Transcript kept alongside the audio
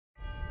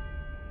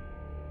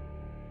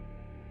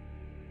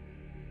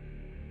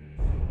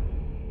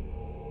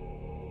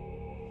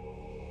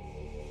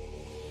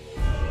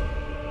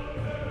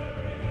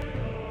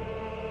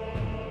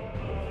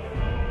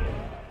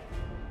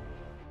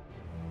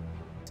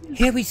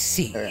here we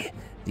see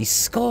the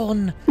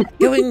Scorn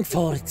going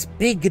for its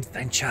big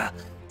adventure,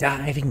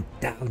 diving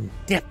down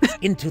depth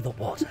into the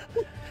water.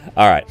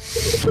 All right.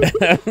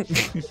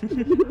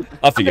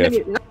 Off you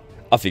go.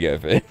 Off you go,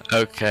 Vic.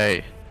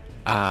 Okay.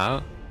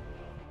 I'm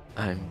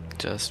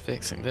just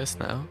fixing this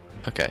now.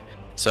 Okay.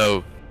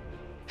 So,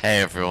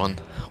 hey everyone.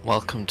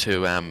 Welcome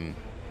to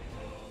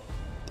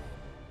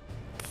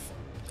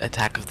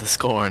Attack of the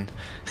Scorn,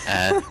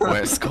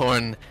 where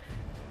Scorn,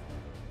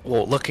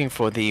 looking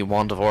for the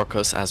Wand of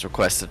Orcus as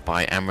requested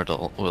by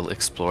Emrodel, will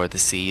explore the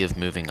sea of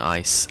moving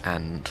ice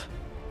and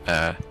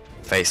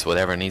face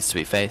whatever needs to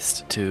be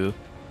faced to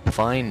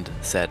find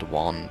said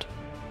wand.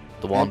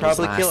 The wand was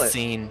last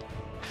seen.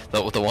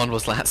 The wand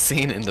was last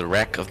seen in the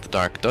wreck of the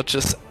Dark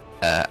Duchess,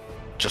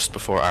 just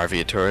before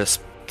Arviaturis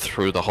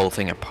threw the whole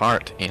thing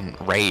apart in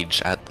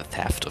rage at the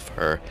theft of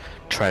her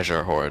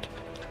treasure hoard.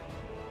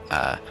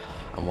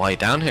 And while you're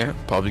down here,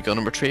 probably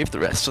gonna retrieve the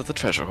rest of the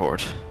treasure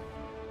hoard.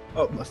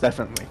 Oh, most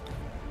definitely.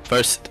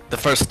 The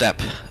first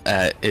step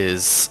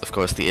is, of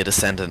course, the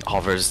Ascendant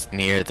hovers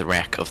near the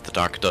wreck of the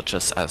Dark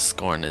Duchess as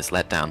Scorn is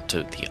let down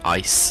to the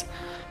ice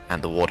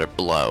and the water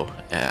below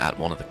at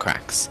one of the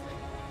cracks,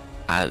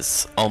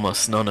 as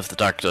almost none of the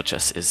Dark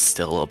Duchess is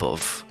still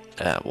above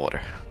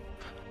water.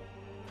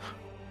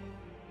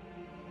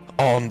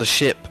 On the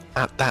ship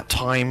at that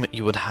time,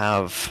 you would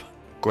have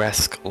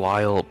Gresk,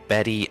 Lyle,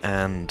 Betty,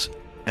 and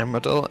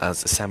Emrodel,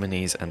 as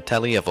Issemenes and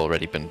Tele have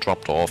already been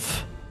dropped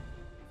off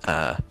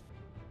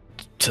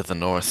to the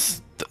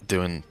north,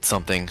 doing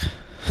something.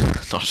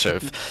 Not sure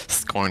if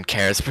Scorn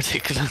cares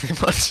particularly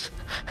much.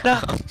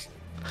 No.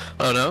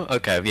 Oh no?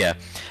 Okay, yeah.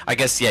 I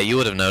guess, yeah, you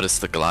would have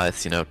noticed the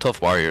Goliaths, you know,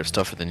 tough warriors,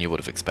 tougher than you would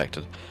have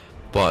expected.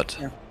 But,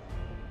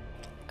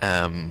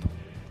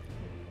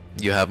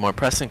 you have more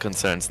pressing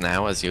concerns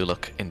now as you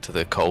look into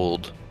the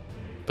cold,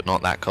 but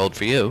not that cold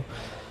for you,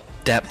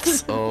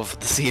 depths of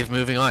the Sea of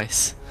Moving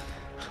Ice.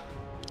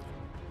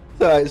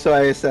 So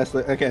I assess.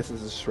 I guess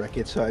this is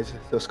wreckage. So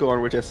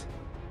Scorn would just.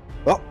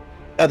 Well,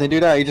 and they do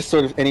that. He just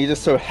sort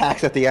of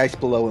hacks at the ice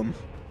below him.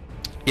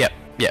 Yep.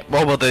 Yeah.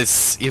 Well,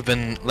 you've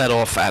been let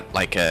off at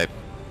like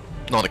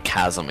not a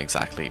chasm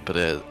exactly, but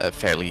a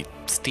fairly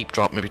steep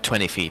drop, maybe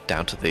 20 feet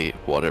down to the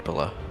water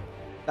below.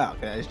 Oh,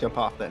 okay. I just jump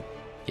off then.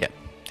 Yeah.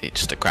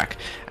 Just a crack,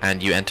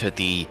 and you enter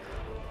the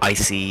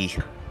icy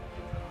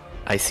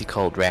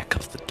cold wreck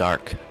of the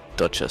Dark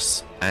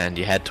Duchess, and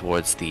you head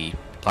towards the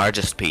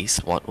largest piece,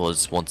 what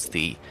was once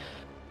the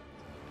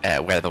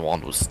where the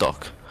wand was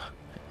stuck,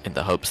 in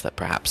the hopes that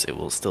perhaps it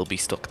will still be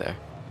stuck there.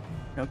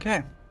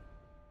 Okay.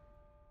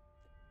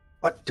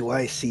 What do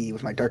I see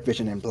with my dark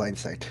vision and blind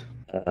sight?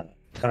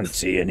 Can't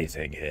see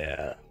anything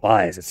here.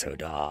 Why is it so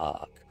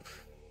dark?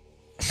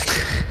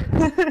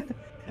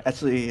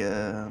 Actually,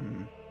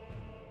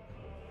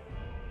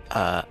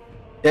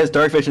 there's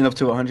dark vision up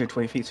to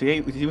 120 feet, so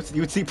you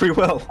would see pretty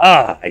well.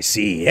 Ah, I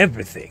see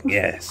everything,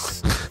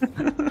 yes.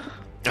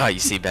 Ah, you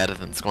see better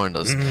than Scorn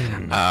does.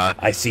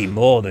 I see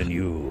more than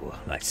you,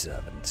 my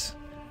servant.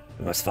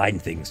 We must find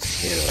things to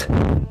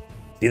kill.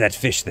 See that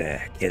fish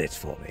there? Get it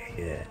for me,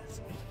 yes.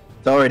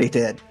 It's already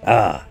dead.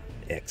 Ah,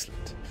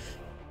 excellent.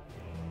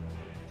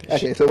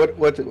 Okay, so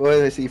what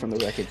do I see from the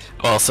wreckage?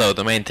 Well, so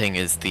the main thing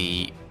is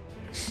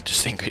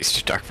just increase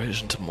your dark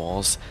vision to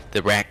Moors.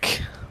 The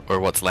wreck, or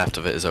what's left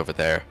of it, is over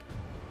there.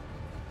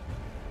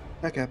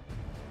 Okay.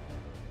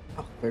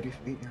 Oh, 30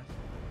 feet, yeah.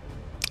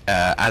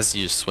 As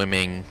you're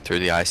swimming through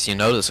the ice, you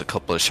notice a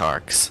couple of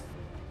sharks,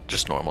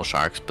 just normal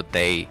sharks, but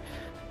they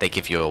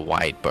give you a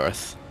wide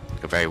berth,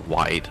 like a very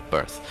wide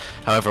berth.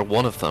 However,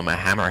 one of them, a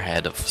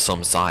hammerhead of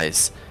some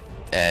size,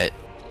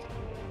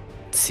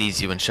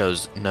 sees you and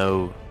shows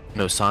no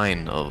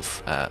sign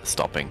of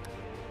stopping.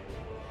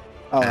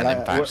 Oh, and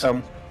in fact,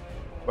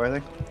 where are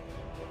they?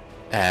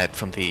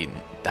 from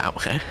that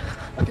way.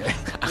 Okay.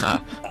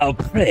 Our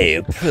prey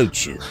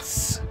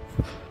approaches.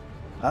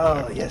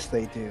 Oh, yes,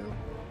 they do.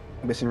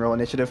 Missing roll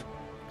initiative.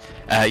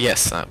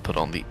 Yes, put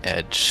on the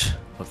edge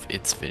of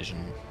its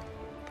vision,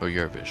 or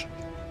your vision.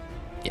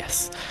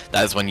 Yes,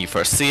 that is when you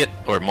first see it,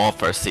 or Maul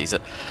first sees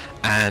it.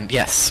 And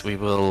yes, we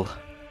will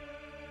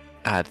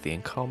add the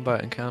in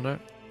combat encounter,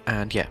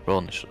 and yeah, roll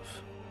initiative.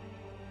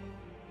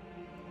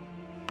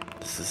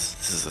 This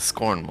is a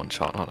Scorn one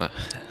shot, not a,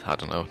 I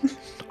don't know,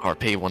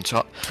 RP one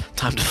shot.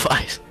 Time to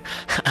fight.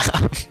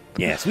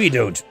 Yes, we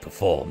don't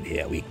perform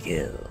here, we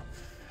kill.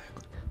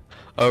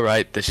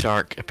 Alright, the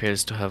shark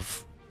appears to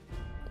have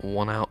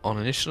won out on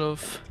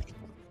initiative.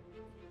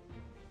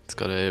 It's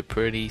got a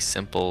pretty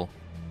simple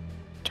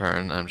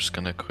turn. I'm just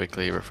gonna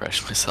quickly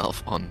refresh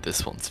myself on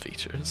this one's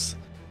features.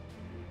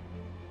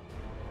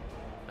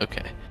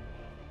 Okay.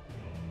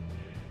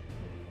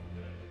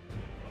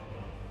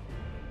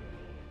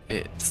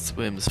 It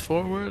swims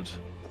forward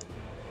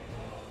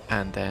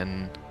and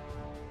then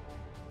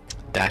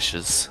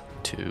dashes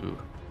to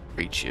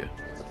reach you.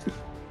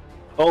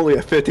 Only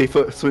a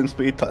 50-foot swim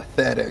speed,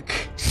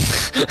 pathetic.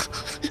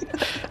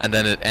 And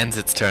then it ends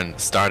its turn,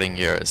 starting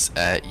yours.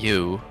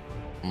 You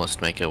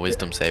must make a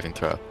wisdom saving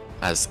throw.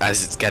 As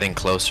it's getting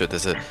closer,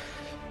 there's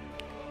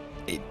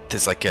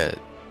like a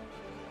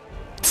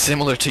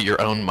similar to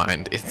your own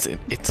mind.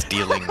 It's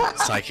dealing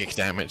psychic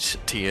damage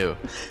to you.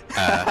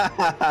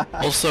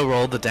 Also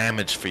roll the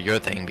damage for your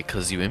thing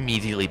because you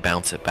immediately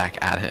bounce it back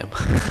at him.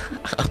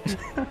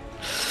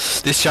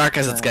 This shark,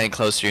 as it's getting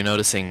closer, you're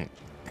noticing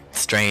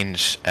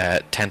strange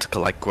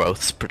tentacle-like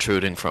growths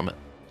protruding from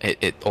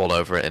it all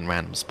over it in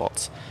random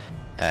spots.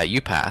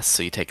 You pass,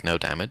 so you take no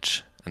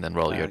damage, and then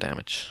roll your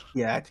damage.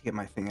 Yeah, I have to get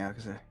my thing out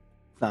because it's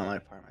not my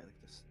part. I like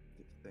this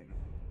thing.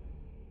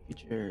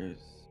 Features,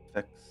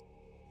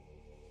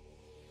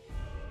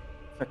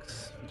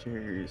 effects,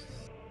 features.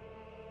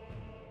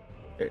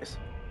 There it is.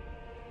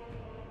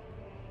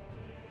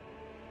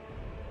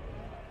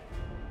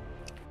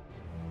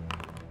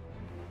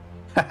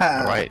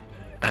 Alright,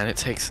 and it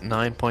takes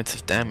 9 points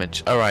of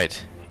damage.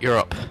 Alright, you're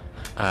up.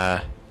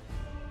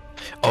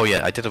 Oh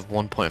yeah, I did have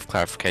 1 point of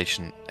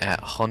clarification.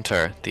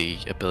 Hunter, the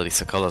ability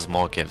Sakala's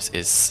Maw gives,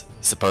 is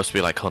supposed to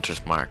be like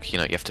Hunter's Mark. You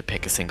know, you have to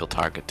pick a single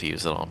target to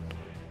use it on.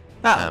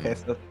 Okay,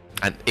 so...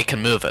 And it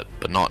can move it,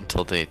 but not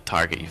until the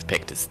target you've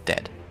picked is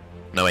dead.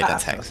 No, wait,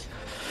 that's Hex.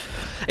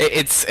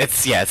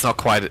 It's not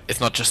quite, it's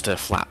not just a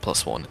flat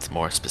 +1, it's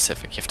more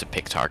specific. You have to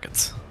pick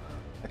targets.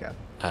 Okay.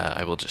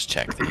 I will just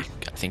check that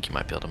I think you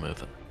might be able to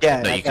move it.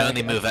 Yeah. No, you can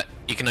only move it.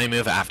 You can only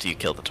move it after you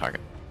kill the target.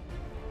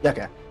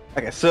 Okay.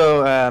 Okay.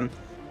 So,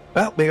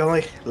 well,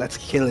 let's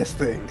kill this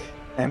thing.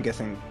 I'm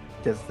guessing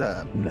just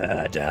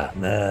Murder.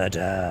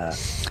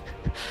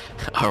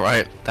 All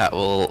right, that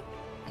will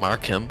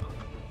mark him.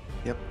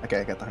 Yep. Okay,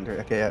 I got the 100.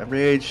 Okay,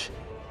 rage,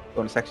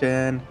 bonus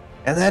section,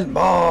 and then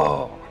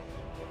more.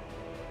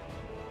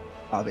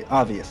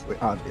 Obviously.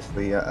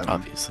 Obviously.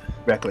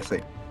 Recklessly.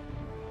 Is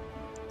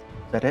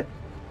that it?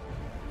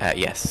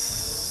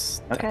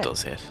 Yes. Okay. That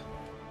does hit.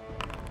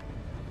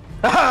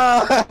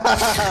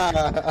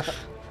 That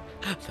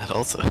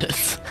also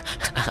hits.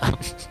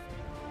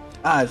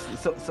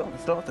 Still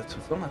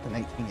not the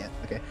 19 yet.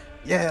 Okay.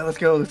 Yeah, let's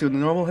go. Let's do the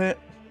normal hit.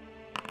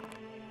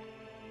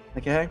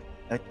 Okay.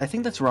 I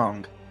think that's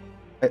wrong.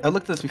 I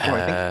looked at this before.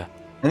 I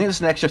think there's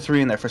an extra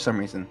 3 in there for some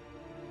reason.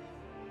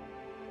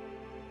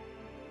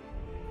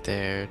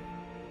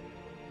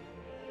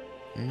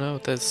 No,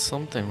 there's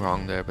something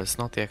wrong there, but it's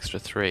not the extra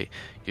 3.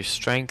 Your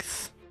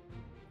strength.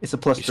 It's a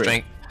 +3.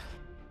 Strength.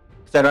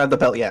 Because I don't have the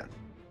belt yet.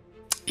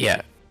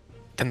 Yeah,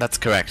 then that's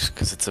correct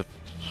because it's a.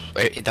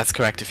 That's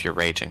correct if you're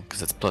raging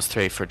because it's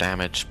 +3 for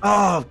damage.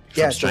 Oh,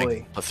 yeah, strength,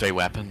 totally. +3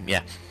 weapon.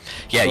 Yeah,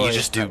 yeah. Totally, You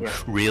just do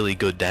really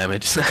good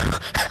damage.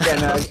 Yeah,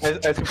 no,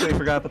 I completely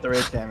forgot about the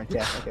rage damage.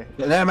 Yeah, okay.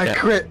 Then my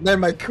crit. Then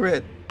my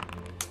crit.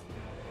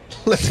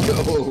 Let's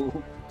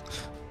go.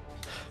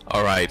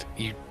 All right,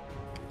 you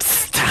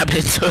stab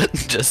into it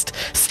and just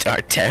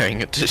start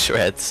tearing it to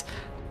shreds.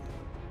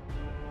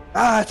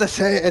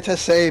 It's a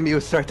shame you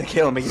start to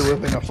kill me. You would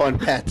have been a fun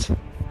pet.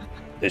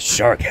 This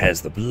shark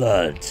has the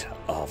blood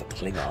of a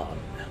Klingon.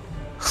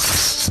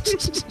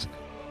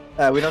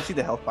 We don't see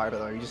the health bar, by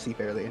the way. We just see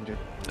barely injured.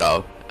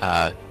 Oh,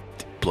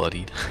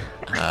 bloodied.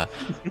 There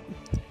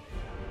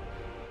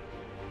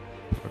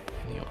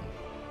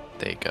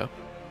you go.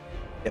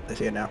 Yep, I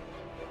see it now.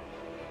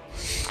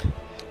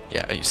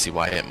 Yeah, you see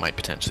why it might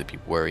potentially be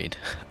worried.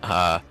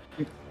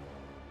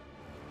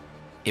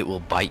 It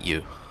will bite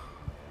you.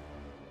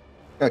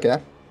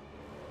 Okay.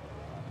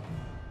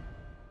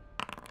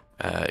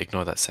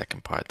 Ignore that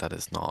second part. That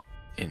is not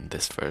in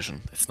this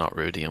version. It's not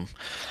rudium.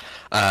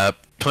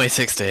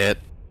 26 to hit.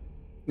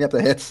 Yep,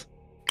 that hits.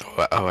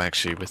 Oh,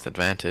 actually, with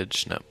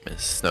advantage. No,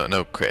 miss.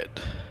 No crit.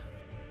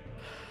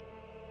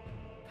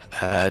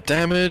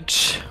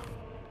 Damage.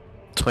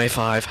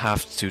 25,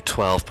 half to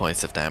 12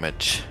 points of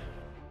damage.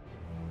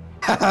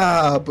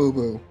 Haha, boo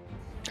boo.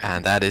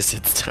 And that is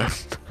its turn.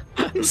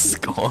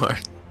 Scorn.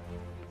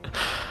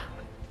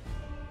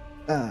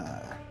 Is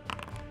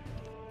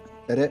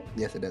that it?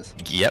 Yes, it is.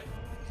 Yep.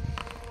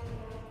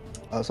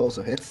 This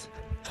also hits.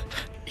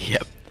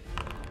 Yep.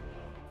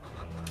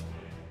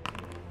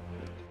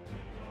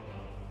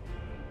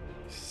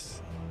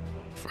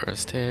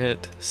 First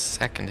hit,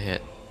 second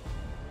hit.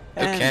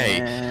 Okay.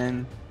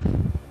 And...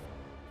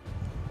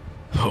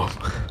 Oh.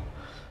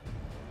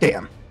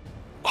 Damn.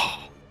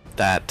 Oh,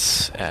 that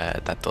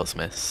does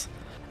miss.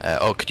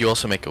 Could you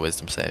also make a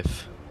wisdom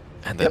save?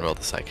 And then roll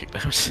the psychic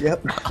damage.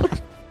 Yep.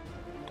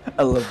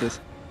 I love this.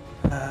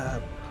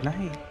 Can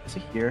I... Is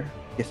it here?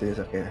 Yes, it is.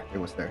 Okay, it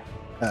was there.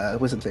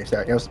 Wisdom save,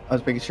 sorry. I was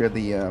making sure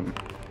the,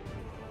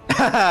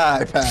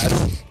 I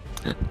passed.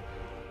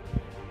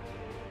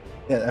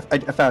 Yeah, I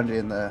found it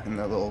in the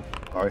little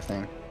bar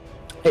thing.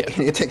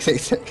 It takes 8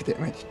 psychic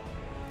damage.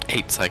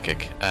 8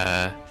 psychic.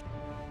 That...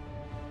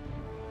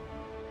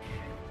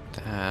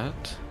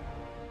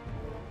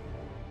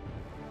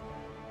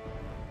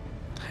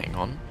 Hang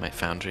on, my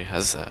foundry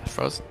has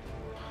frozen.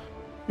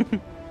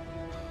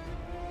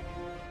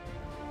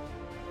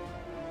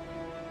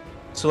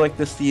 So like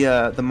this,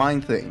 the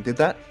mind thing, did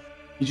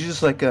you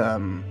just like,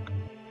 find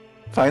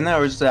that,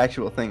 or is it an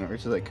actual thing, or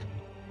is it like...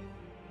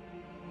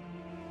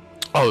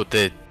 Oh,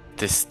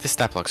 this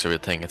stat block's a real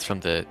thing. It's from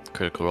the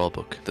Critical Role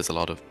book. There's a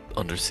lot of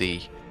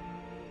undersea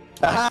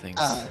things.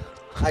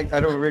 I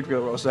don't read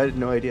real roll, so I had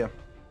no idea.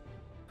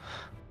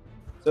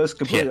 So it's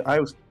completely.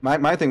 Yeah.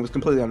 My thing was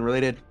completely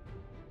unrelated.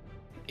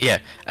 Yeah,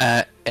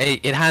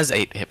 it has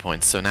 8 hit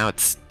points, so now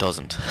it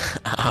doesn't.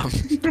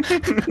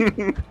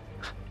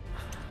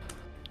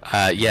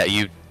 Yeah,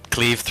 you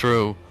cleave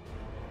through.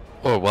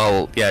 Oh,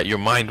 well, yeah, your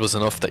mind was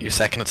enough that your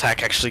second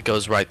attack actually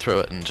goes right through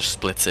it and just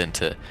splits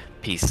into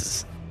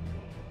pieces.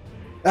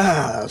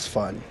 Ah, that was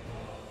fun.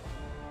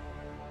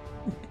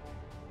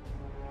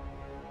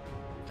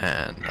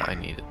 And I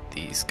needed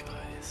these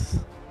guys.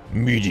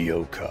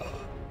 Mediocre.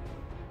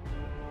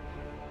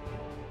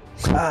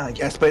 Ah,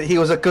 yes, but he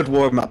was a good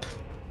warm-up.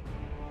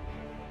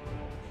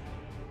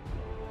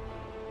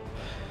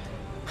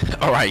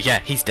 Alright, yeah,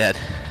 he's dead.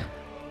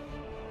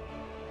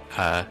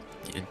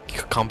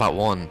 Combat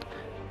 1.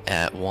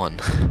 1.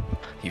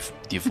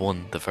 You've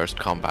won the first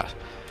combat.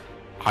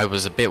 I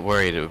was a bit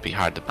worried it would be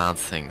hard to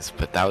balance things,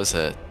 but that's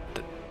a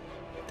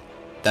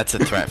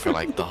threat for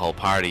like the whole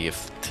party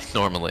if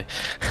normally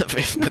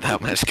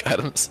without magic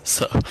items.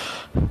 So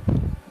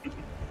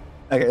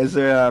Okay, is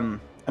there I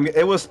mean,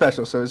 it was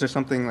special. So is there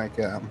something like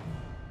I'll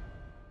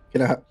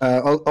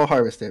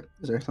harvest it.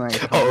 Is there something? I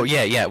can oh harvest?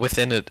 yeah,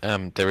 within it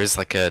there is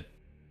like a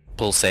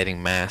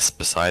pulsating mass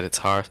beside its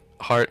heart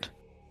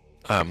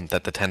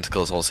that the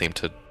tentacles all seem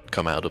to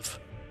come out of.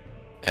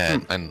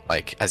 And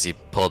like as you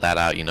pull that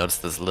out, you notice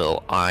there's a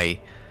little eye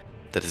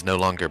that is no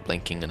longer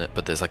blinking in it,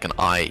 but there's like an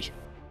eye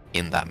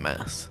in that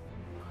mass.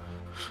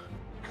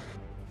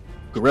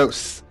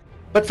 Gross.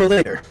 But for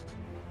later.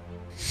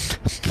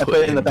 I put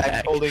it in the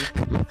bag folding.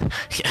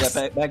 Yes.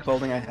 That bag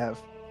folding I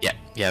have. Yeah,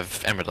 you have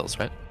Emrodels,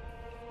 right?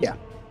 Yeah.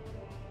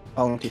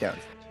 All emptied out.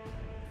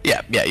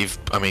 Yeah,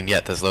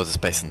 there's loads of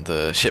space in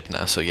the ship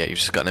now, so yeah, you've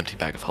just got an empty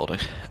bag of holding.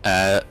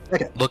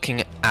 Okay.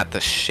 Looking at the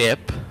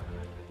ship,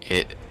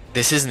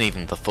 this isn't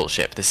even the full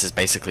ship, this is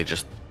basically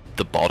just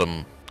the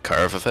bottom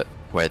curve of it,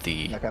 where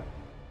the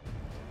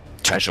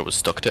treasure was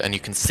stuck to, and you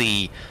can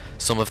see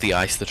some of the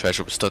ice the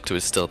treasure was stuck to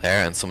is still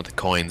there, and some of the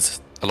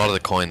coins, a lot of the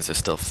coins are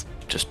still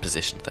just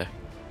positioned there.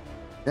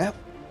 Yep.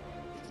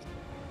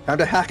 Time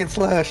to hack and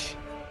slash.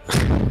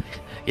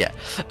 Yeah,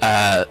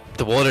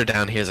 the water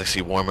down here is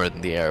actually warmer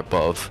than the air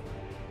above,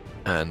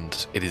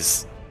 and it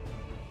is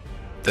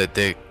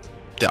the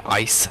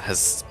ice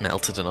has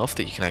melted enough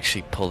that you can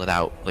actually pull it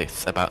out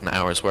with about an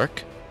hour's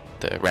work.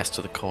 The rest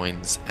of the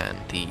coins and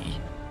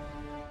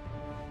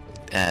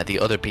the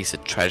other piece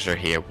of treasure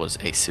here was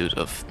a suit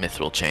of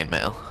mithril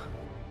chainmail,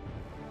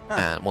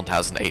 and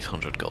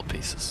 1,800 gold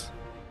pieces,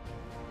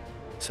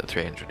 so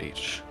 300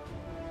 each.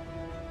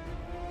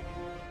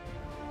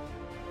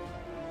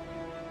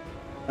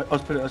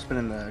 Let's put it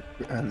in the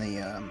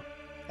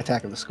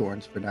attack of the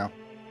Scorns for now.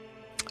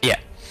 Yeah.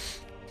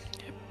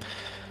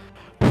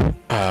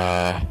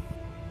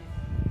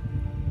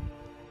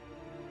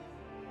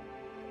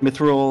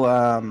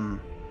 Mithril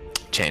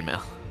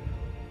Chainmail.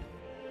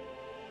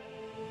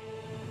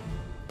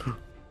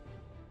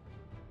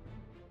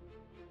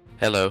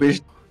 Hello.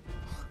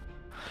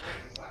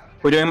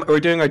 We're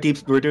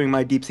doing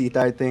my deep sea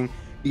dive thing.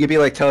 You can be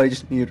like Telly,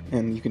 just mute,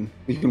 and you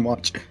can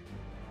watch.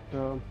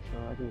 So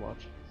I can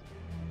watch.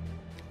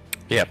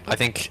 Yeah, I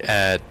think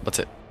what's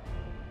it?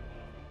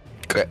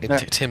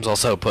 Tim's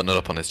also putting it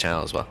up on his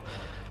channel as well.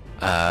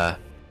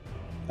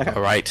 Okay.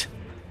 All right.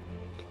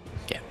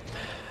 Yeah.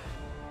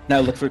 Now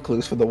look for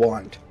clues for the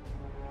wand.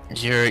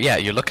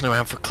 You're looking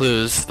around for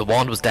clues. The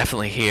wand was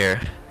definitely here.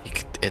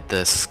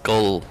 The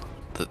skull,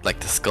 the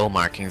skull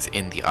markings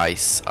in the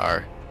ice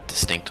are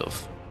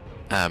distinctive.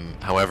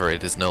 However,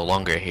 it is no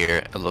longer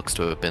here. It looks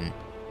to have been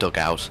dug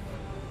out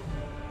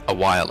a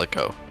while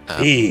ago.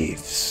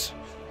 Thieves.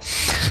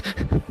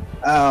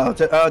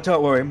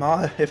 Don't worry,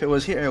 Ma. If it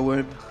was here,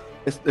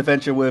 this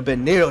adventure would have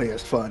been nearly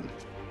as fun.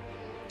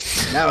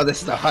 Now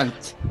this is a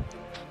hunt.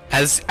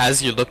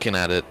 As you're looking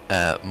at it,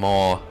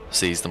 Maw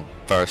sees them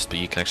first, but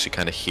you can actually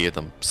kind of hear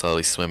them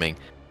slowly swimming.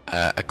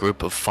 A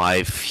group of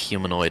 5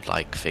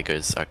 humanoid-like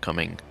figures are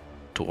coming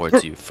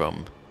towards you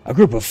from... A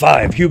group of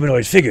 5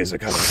 humanoid figures are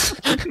coming.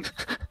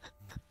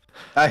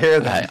 I hear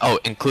them.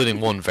 Including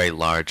one very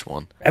large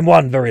one. And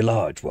one very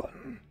large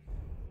one.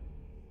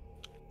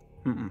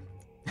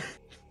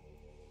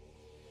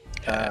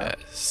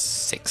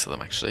 6 of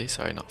them, actually.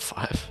 Sorry, not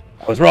 5.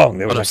 I was wrong.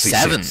 There was no, actually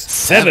 7. 6.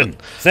 7.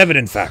 7,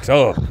 in fact.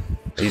 Oh,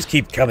 these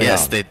keep coming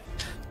Yes, on.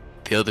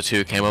 the other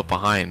 2 came up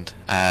behind.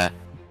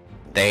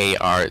 They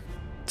are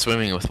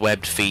swimming with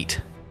webbed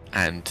feet,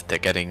 and they're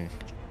getting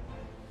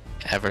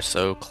ever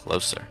so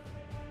closer.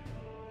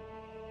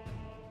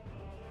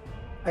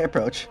 I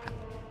approach.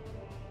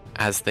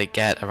 As they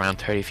get around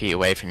 30 feet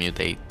away from you,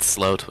 they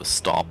slow to a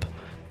stop,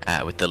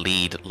 with the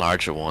lead,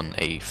 larger one,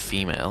 a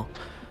female,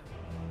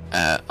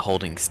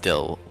 holding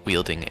still,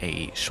 wielding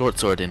a short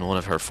sword in one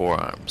of her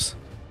forearms.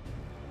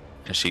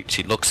 And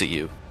she looks at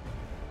you.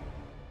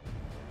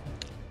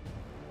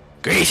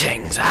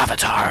 Greetings,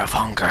 Avatar of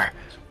Hunger.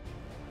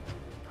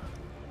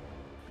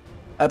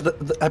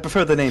 I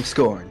prefer the name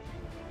Scorn.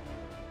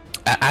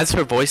 As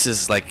her voice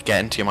is like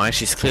getting to your mind,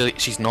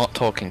 she's not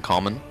talking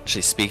common.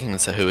 She's speaking in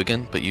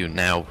Sahuagin, but you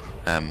now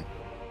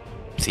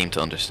seem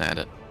to understand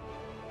it.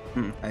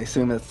 I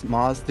assume that's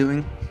Ma's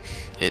doing.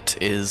 It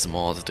is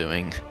Maw's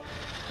doing.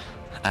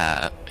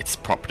 It's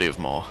property of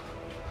Maw.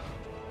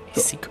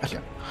 Cool. Secret.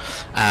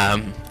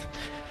 Okay.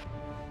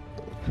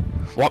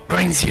 What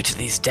brings you to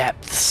these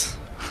depths?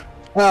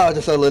 Oh,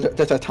 just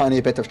a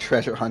tiny bit of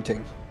treasure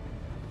hunting.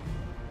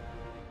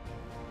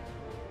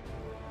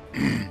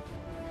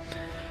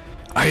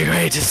 Are you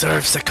ready to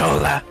serve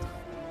Sakola?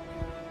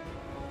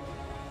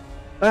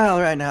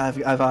 Well, right now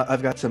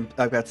I've got some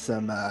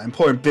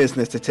important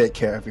business to take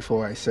care of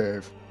before I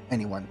serve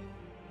anyone.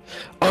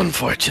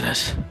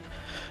 Unfortunate.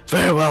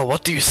 Very well.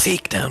 What do you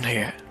seek down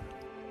here?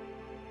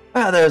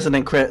 There was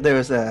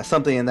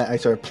something in that. I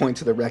sort of point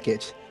to the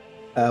wreckage,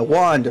 a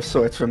wand of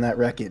sorts from that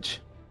wreckage.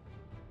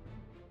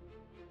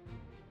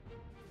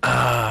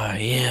 Ah,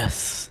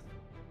 yes.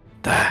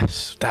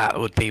 That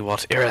would be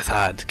what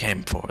Irithad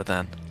came for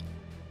then.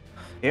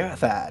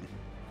 Irithad.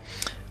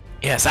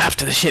 Yes,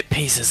 after the ship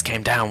pieces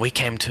came down, we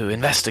came to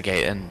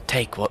investigate and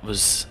take what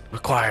was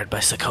required by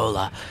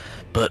Sakola,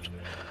 but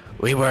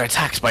we were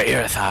attacked by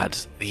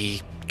Irithad,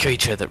 the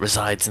creature that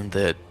resides in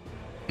the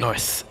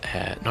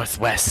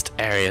northwest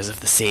areas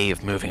of the Sea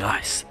of Moving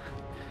Ice.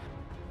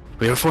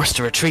 We were forced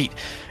to retreat.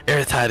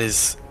 Irithad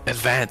is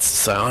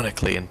advanced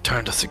psionically and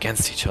turned us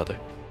against each other.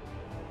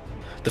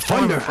 The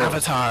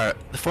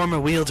former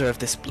wielder of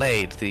this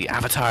blade, the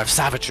Avatar of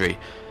Savagery,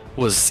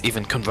 was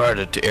even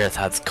converted to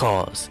Irithad's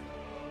cause.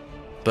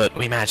 But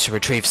we managed to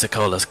retrieve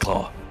Sakola's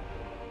claw.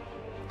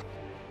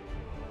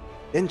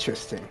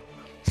 Interesting.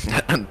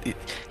 And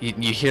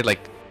you hear like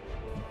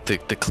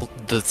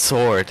the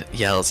sword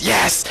yells,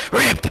 "Yes,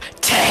 rip,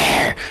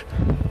 tear!"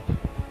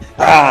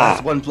 Ah,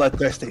 one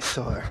bloodthirsty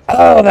sword.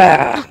 Hello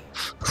there!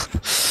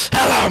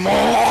 Hello,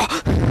 Maw!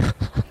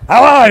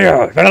 How are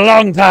you? It's been a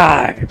long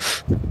time!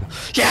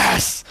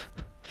 Yes!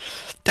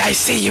 I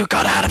see you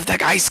got out of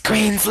the Ice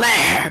Queen's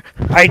lair!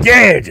 I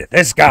did!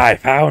 This guy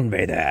found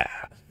me there.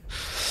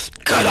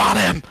 Good on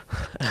him!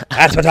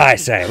 That's what I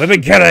say. We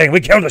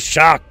killed a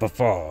shark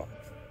before.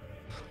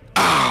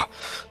 Ah!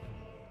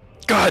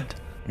 Good!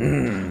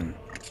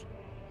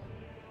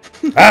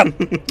 Well,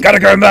 gotta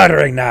go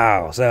murdering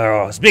now, so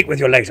I'll speak with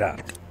you later.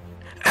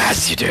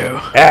 As you do.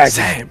 Yeah,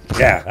 Same.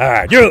 Yeah,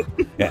 alright. You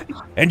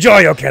enjoy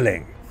your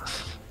killing.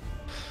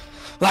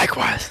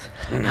 Likewise.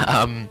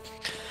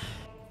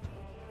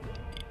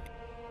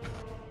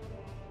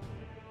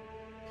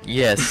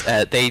 Yes,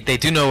 they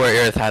do know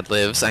where Irithad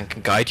lives and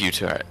can guide you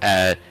to her.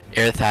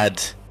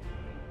 Irithad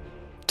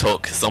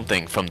took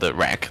something from the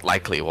wreck,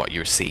 likely what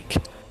you seek.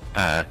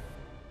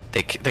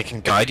 They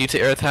can guide you to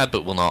Irithad,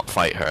 but will not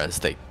fight her, as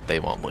they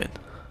won't win.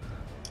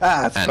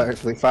 Ah, that's And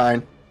perfectly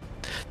fine.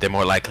 They're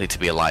more likely to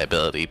be a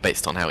liability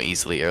based on how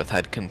easily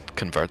Irithad can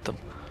convert them.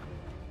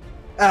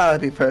 Ah,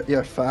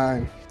 you're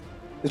fine.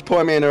 Just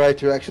point me in the right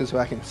direction so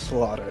I can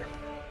slaughter.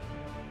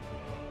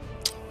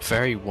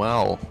 Very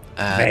well.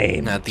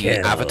 Maim, Now the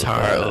kill,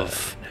 avatar burn.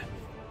 of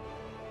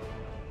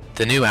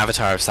the new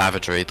avatar of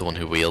savagery, the one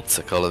who wields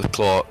Sakola's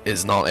claw,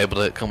 is not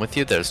able to come with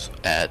you. There's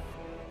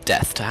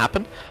death to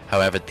happen.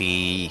 However,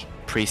 the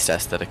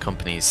priestess that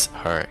accompanies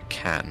her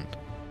can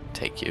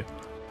take you,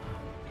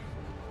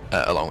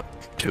 along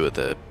with two of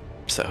the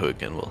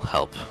Sahuagin will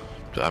help.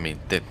 I mean,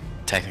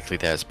 technically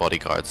there's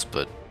bodyguards,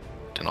 but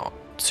they're not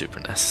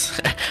super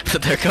necessary.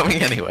 But they're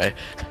coming anyway.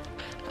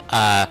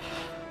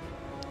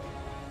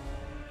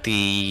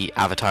 The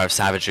avatar of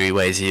savagery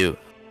waves you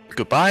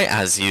goodbye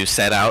as you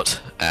set out,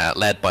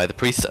 led by the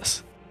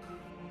priestess.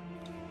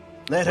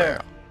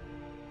 Later.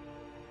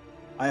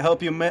 I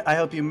hope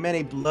you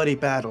many bloody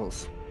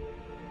battles.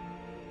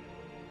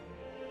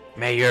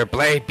 May your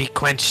blade be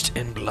quenched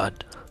in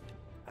blood.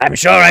 I'm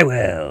sure I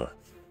will.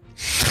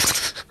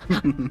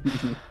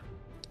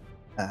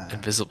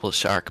 Invisible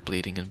shark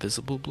bleeding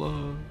invisible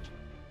blood.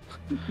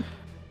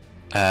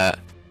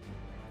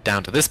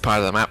 Down to this part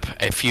of the map,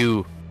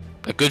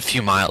 a good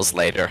few miles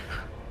later,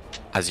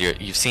 as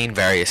you've seen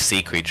various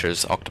sea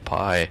creatures,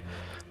 octopi,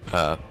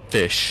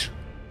 fish,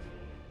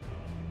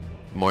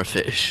 more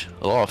fish,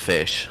 a lot of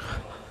fish,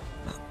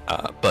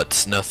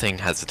 but nothing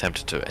has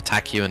attempted to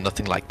attack you, and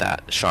nothing like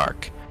that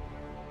shark.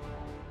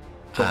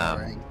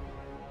 Boring.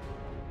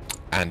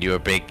 And you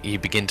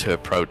begin to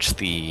approach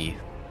the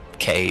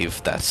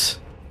cave that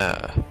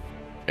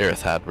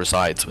Irithad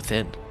resides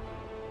within.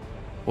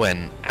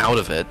 When out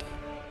of it,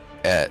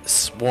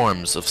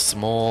 swarms of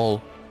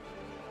small,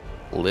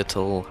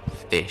 little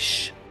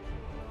fish,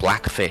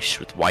 black fish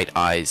with white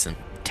eyes and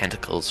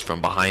tentacles from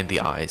behind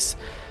the eyes,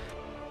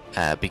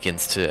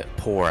 begins to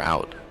pour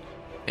out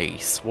a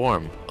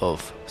swarm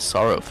of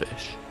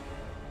sorrowfish,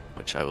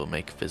 which I will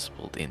make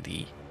visible in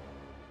the.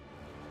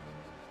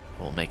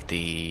 We'll make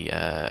the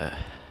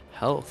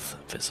health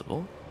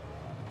visible.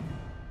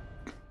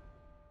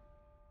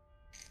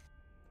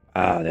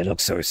 Ah, they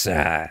look so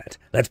sad.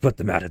 Let's put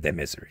them out of their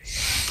misery.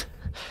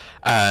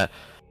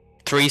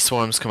 3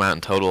 swarms come out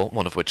in total,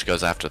 one of which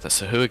goes after the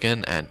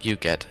Sahuagin, and you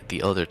get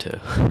the other 2.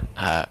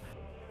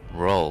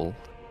 Roll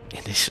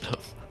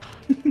initiative.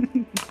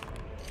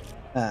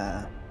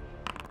 Uh,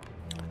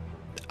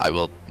 I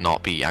will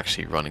not be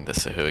actually running the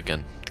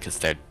Sahuagin, because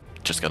they're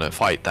just gonna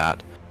fight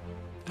that.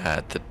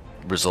 The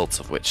results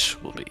of which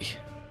will be.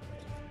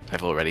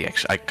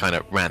 I kind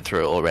of ran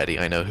through it already.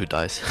 I know who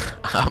dies.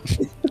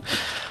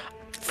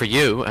 For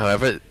you,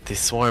 however, the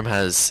swarm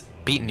has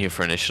beaten you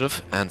for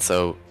initiative, and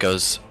so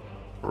goes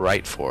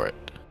right for it.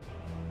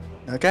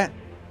 Okay.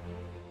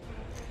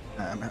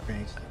 I'm not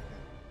ready.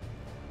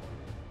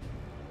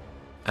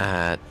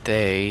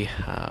 They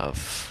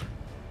have.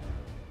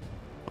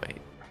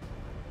 Wait.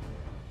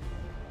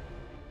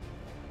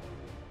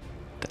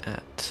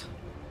 That.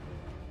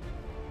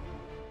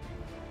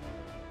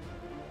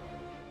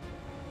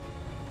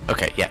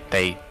 Okay, yeah,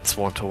 they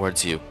swarm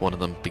towards you. One of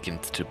them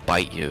begins to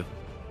bite you.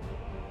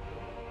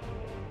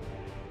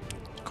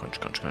 Crunch,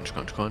 crunch, crunch,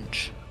 crunch,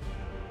 crunch.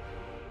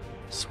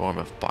 Swarm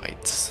of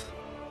bites.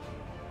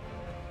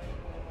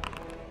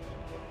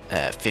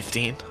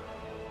 15.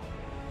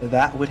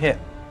 That would hit.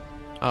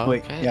 Oh,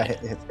 Wait, okay. yeah, it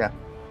hits, yeah.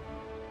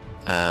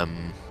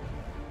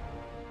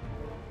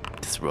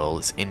 This roll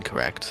is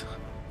incorrect.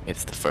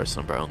 It's the first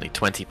number only.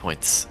 20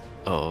 points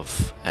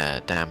of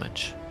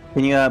damage.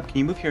 Can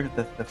you move here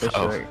the fish?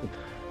 Oh. Right?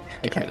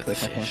 I Get rid can't of the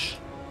click. I can't. fish.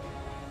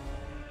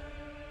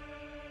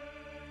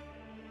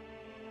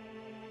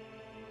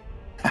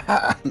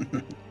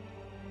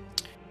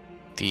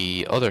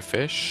 The other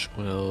fish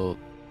will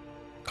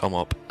come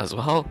up as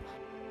well,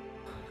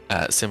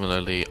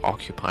 similarly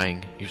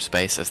occupying your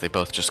space as they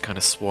both just kind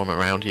of swarm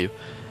around you.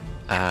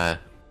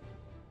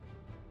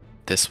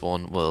 This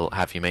one will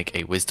have you make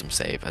a wisdom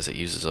save as it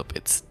uses up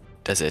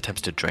as it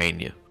attempts to drain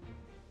you.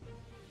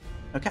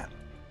 Okay.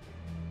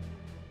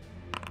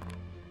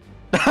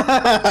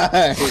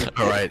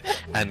 Alright,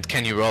 and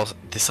can you roll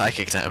the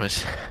psychic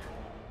damage?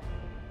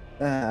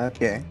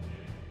 Okay.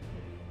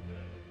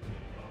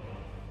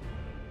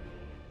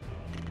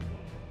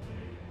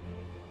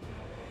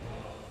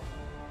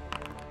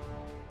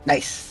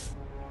 Nice.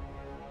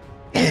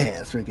 Yeah,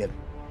 that's pretty good.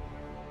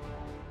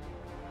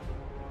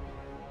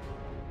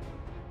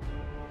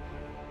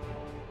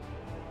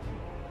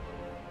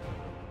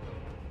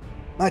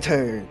 My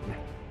turn.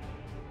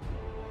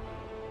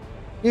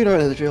 You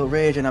know the drill,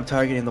 rage, and I'm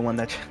targeting the one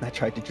that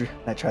tried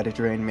to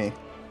drain me.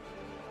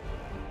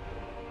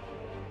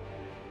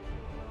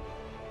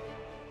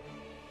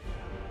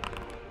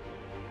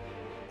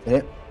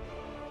 Hit it?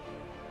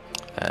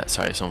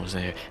 Sorry, someone was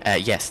in here.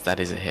 Yes, that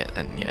is a hit,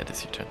 and yeah, it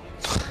is your turn.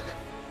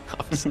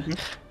 Obviously.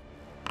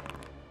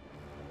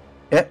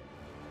 Hit?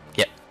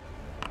 Yep.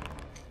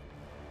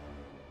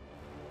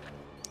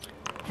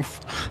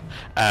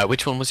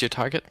 Which one was your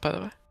target, by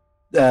the way?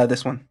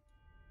 This one.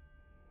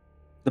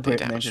 The The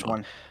damaged damaged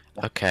one.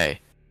 Okay.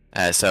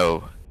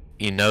 So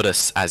you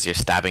notice as you're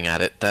stabbing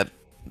at it that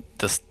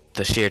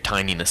the sheer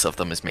tininess of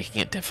them is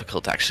making it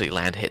difficult to actually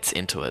land hits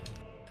into it,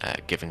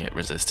 giving it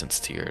resistance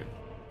to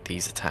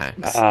these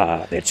attacks.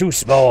 They're too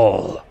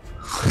small.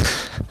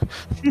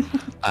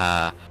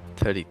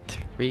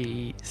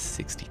 33,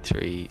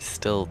 63,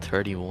 still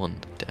 31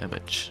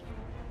 damage.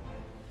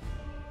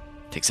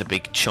 Takes a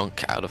big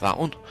chunk out of that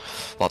one.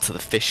 Lots of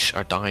the fish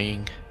are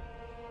dying.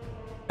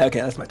 Okay,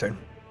 that's my turn.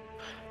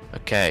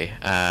 Okay,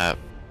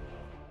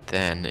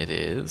 then it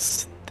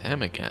is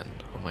them again.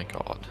 Oh my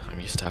god,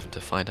 I'm used to having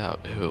to find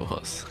out who it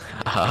was.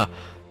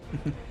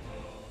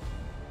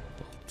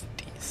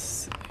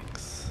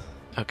 D6.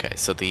 Okay,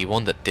 so the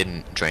one that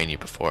didn't drain you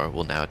before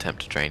will now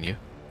attempt to drain you.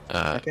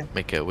 Okay.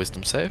 Make a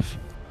wisdom save.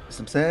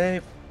 Some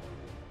save.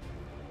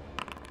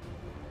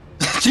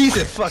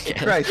 Jesus fucking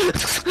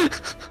Christ.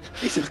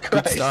 Jesus Good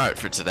Christ. start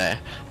for today.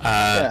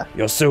 Yeah.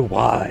 You're so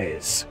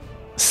wise.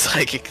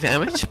 Psychic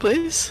damage,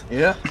 please.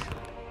 Yeah.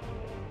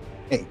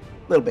 Hey,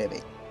 little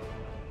baby.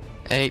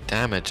 8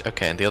 damage.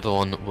 Okay, and the other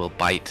one will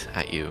bite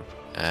at you.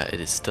 It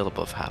is still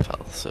above half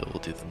health, so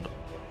we'll do the.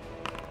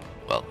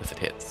 Well, if it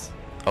hits.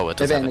 Oh, it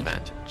does have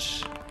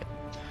advantage.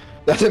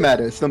 Doesn't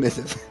matter, it still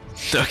misses.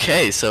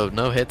 Okay, so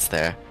no hits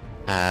there.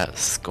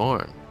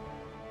 Scorn,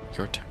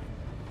 your turn.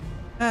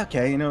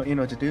 Okay, you know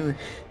what to do.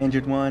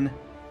 Injured one.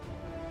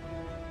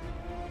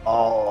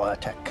 All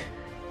attack.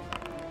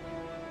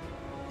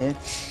 Hit.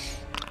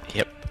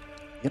 Yep.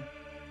 Yep.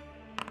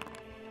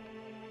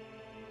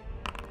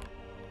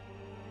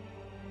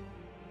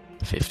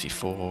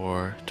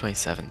 54,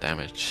 27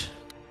 damage.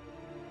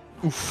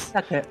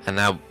 Okay. And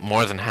now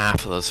more than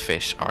half of those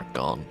fish are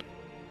gone.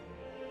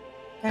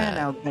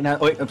 And now,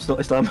 wait, I'm still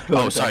on my Oh,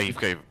 bonus sorry, action. you've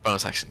got your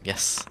bonus action.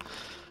 Yes.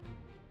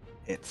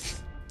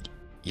 It's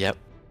Yep.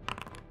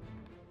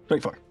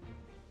 24.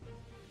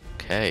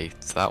 Okay,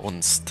 so that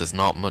one's. There's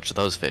not much of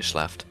those fish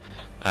left.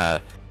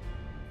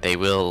 They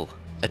will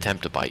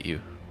attempt to bite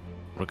you,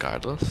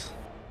 regardless.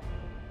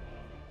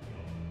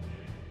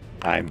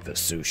 I'm the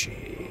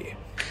sushi.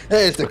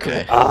 There's the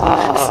Okay. crit.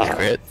 It's the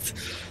crit.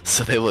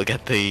 So they will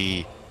get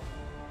the.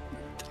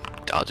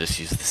 I'll just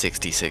use the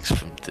 66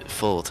 from the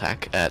full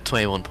attack.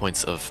 21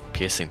 points of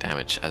piercing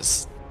damage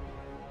as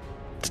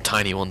the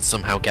tiny ones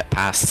somehow get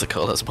past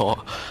Sakola's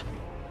maw.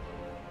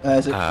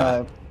 Is it,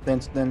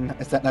 then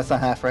that's not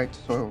half, right?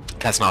 So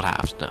That's not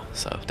halved, no.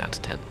 So down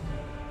to 10.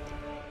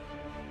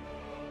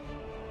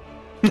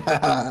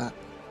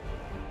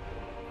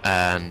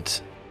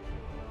 And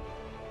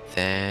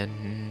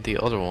Then the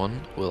other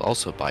one will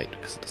also bite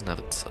because it doesn't have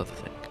its other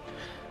thing.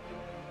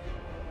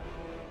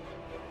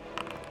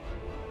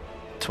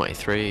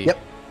 23. Yep,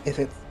 it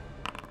hits.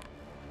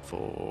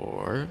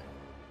 For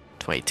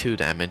 22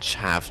 damage,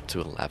 half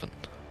to 11.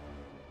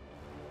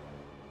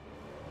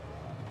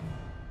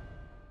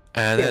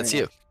 And Yeah, that's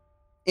you.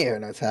 Yeah, I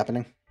know what's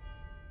happening.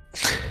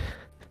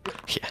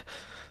 Yeah.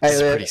 Hey, It's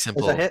a pretty does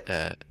simple that hit?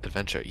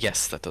 adventure.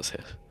 Yes, that does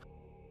hit.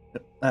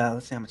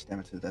 Let's see how much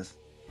damage it does.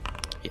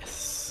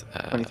 Yes.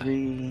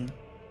 23.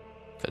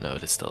 But no,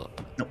 it is still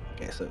up. Nope.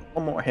 Okay, so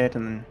one more hit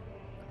and then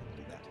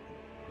do that.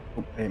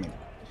 Oh, I mean,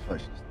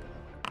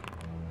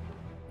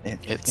 hit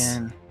It's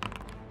again.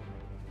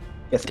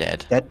 Yes,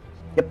 dead. Dead.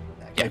 Yep.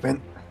 Okay, Yep.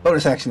 then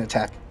bonus action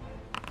attack.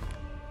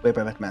 Wait,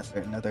 by master.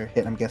 Another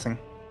hit, I'm guessing.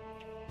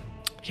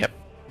 Yep.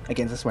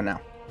 Against this one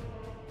now.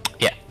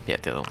 Yeah,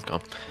 the other one's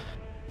gone.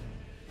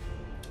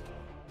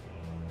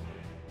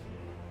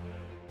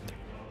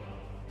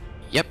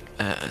 Yep,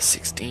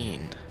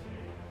 16.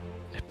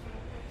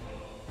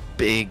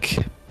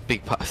 Big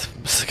part.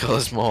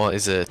 Sculler's Maw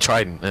is a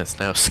trident that's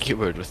now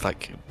skewered with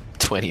like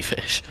 20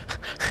 fish.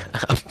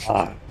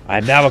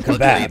 I'm now a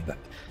kebab.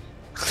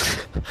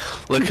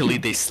 Luckily,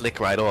 they slick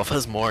right off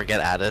as more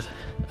get added.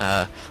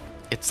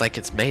 It's like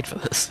it's made for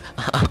this.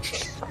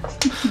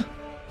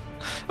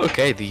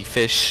 Okay, the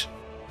fish,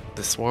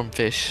 the swarm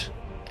fish,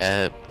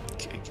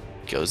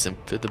 goes in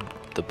for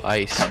the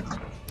bite.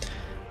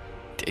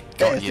 It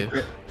got you.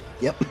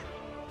 Yep.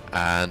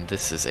 And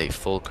this is a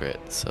full crit,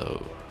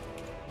 so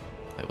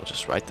I will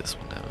just write this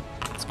one down.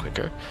 It's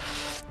quicker.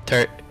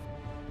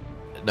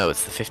 No,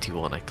 it's the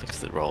 51. I clicked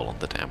the roll on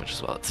the damage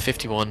as well. It's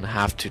 51,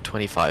 half to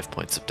 25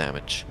 points of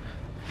damage.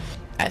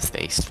 As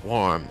they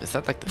swarm. Is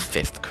that like the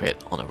 5th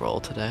crit on a roll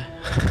today?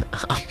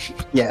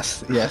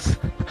 Yes. Yes.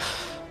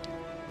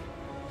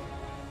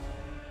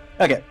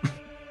 Okay.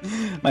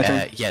 My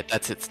turn. Yeah,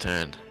 that's its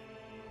turn.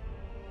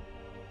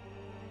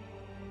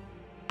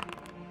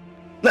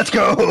 Let's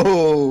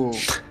go!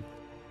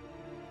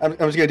 I'm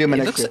just gonna do my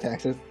It next two looks-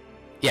 attacks.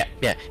 Yeah.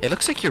 It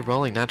looks like you're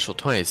rolling natural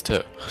 20s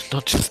too.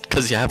 Not just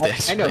because you have the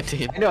extra I know.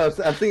 19. I know.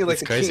 I'm thinking like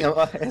It's the crazy. king.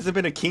 It hasn't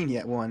been a king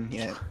yet. One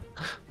yet.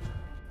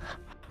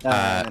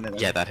 No.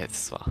 Yeah, that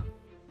hits as well.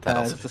 That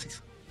also Is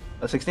this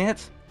 16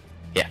 hits?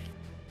 Yeah.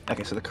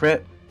 Okay, so the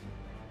crit,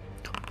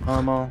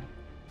 normal,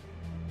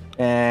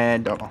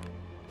 and normal.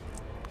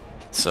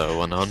 So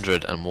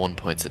 101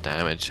 points of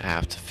damage,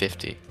 half to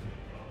 50.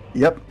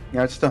 Yep.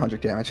 Yeah, it's still 100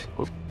 damage.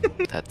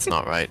 That's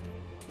not right.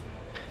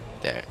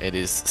 There, it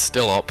is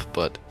still up,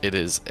 but it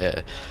is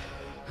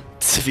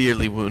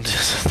severely wounded.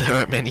 There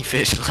aren't many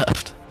fish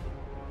left.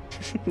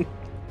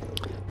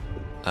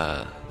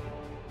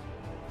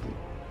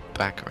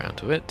 Back around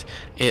to it.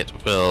 It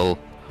will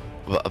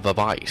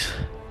bite.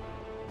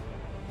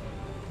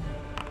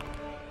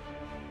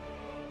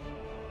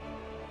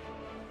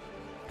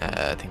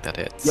 I think that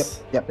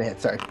hits. Yep, they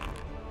hit. Sorry.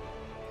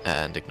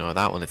 And ignore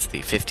that one. It's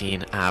the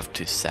 15, half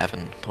to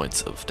 7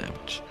 points of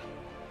damage.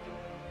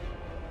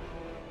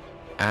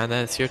 And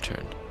then it's your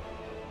turn.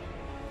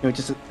 No,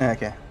 just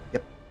okay.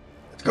 Yep.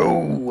 Let's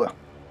go.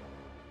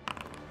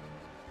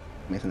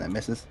 Mason, that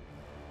misses.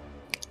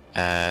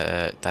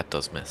 That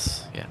does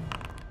miss. Yeah.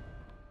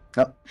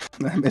 Oh,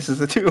 that misses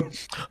the 2.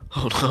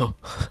 Oh no.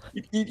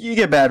 You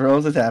get bad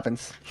rolls. It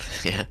happens.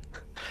 Yeah.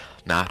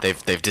 Nah,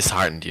 they've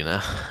disheartened you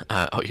now.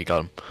 Oh, you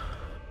got him.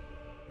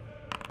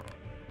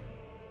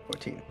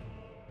 14.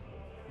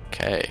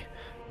 Okay.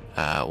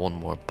 One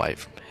more bite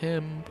from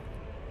him.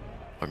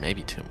 Or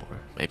maybe 2 more.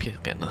 Maybe he'll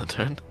get another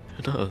turn.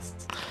 Who knows?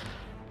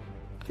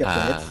 Yep,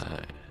 that hits.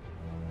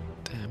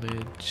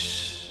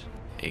 Damage.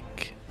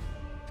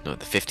 No,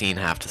 the 15,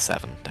 half to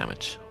 7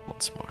 damage.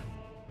 Once more.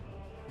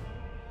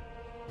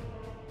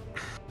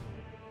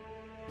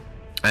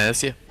 And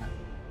that's you.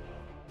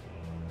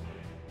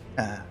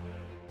 How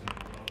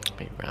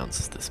many rounds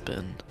has this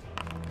been?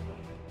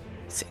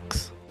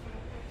 6.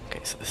 Okay,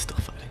 so they're still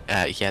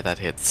fighting. Yeah, that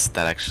hits.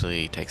 That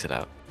actually takes it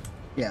out.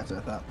 Yeah, that's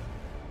what I thought.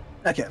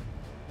 Okay.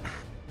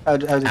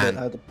 How'd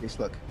the priest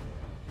look?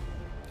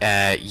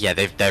 Yeah,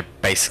 they're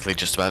basically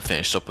just about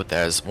finished up with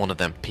theirs. One of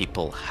them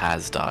people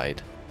has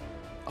died.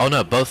 Oh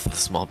no, both of the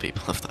small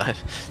people have died.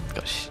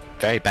 Gosh,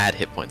 very bad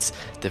hit points.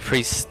 The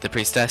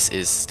priestess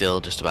is still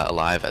just about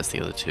alive, as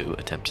the other 2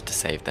 attempted to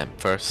save them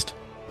first.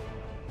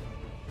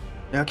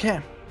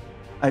 Okay.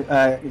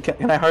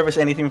 Can I harvest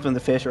anything from the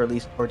fish, or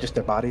just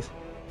their bodies?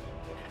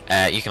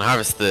 You can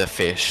harvest the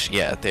fish.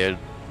 Yeah, their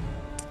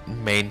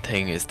main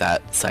thing is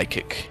that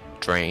psychic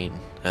drain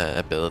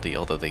ability,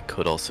 although they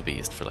could also be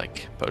used for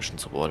like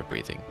potions of water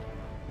breathing.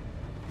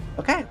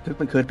 Okay,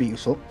 could be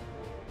useful.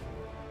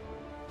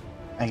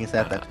 I guess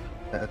that's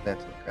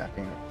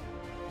crafting,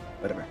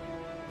 whatever.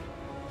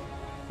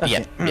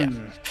 Yeah, yeah.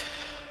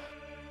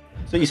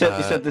 So you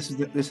said this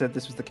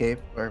was the cave,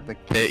 or like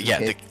Yeah,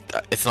 cave?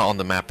 it's not on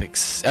the map.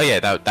 Oh yeah,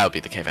 that would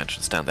be the cave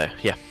entrance down there.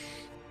 Yeah.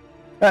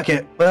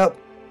 Okay, well,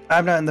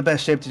 I'm not in the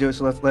best shape to do it,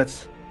 so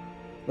let's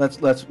I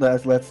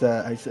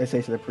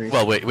say to the priest.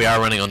 Well, we are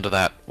running under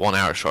that 1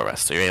 hour short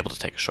rest, so you're able to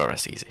take a short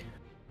rest easy.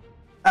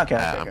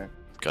 Okay.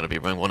 gonna be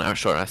around 1 hour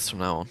short rests from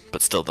now on,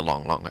 but still the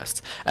long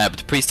rests. But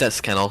the priestess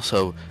can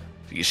also,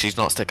 she's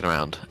not sticking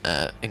around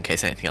in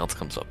case anything else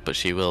comes up, but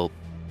she will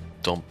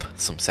dump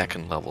some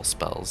 2nd level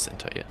spells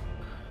into you.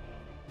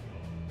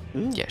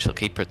 Ooh. Yeah, she'll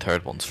keep her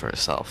 3rd ones for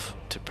herself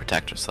to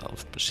protect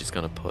herself, but she's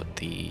gonna put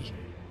the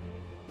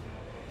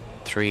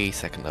 3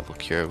 2nd level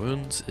cure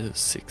wounds is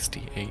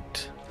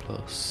 68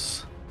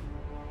 plus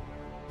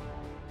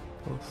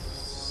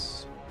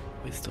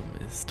wisdom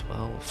is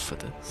 12 for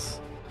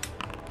this.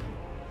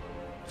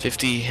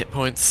 50 hit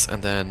points,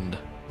 and then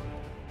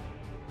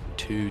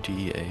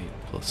 2d8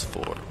 plus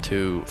 4.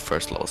 2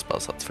 1st level spell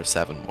slots for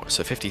 7 more.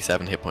 So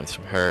 57 hit points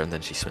from her, and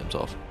then she swims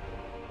off.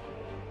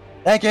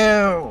 Thank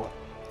you!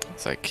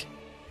 It's like,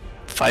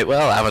 fight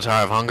well,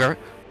 Avatar of Hunger.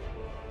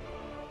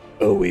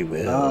 Oh, we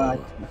will.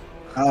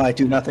 I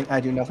do nothing. I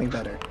do nothing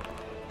better.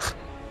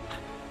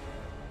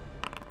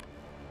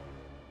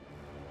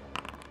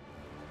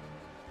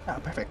 Ah,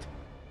 perfect.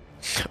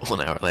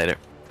 1 hour later,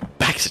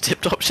 back to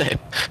tip-top shape.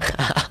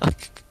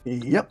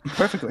 Yep,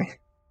 perfectly.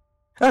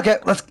 Okay,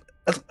 let's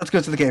go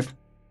to the cave.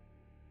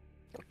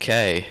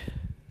 Okay.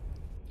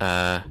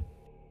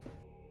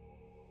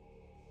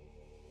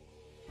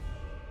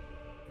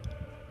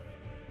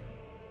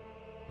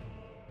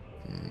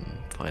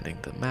 Finding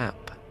the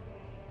map.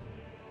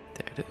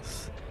 There it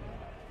is.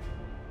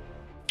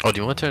 Oh, do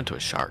you want to turn into a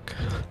shark?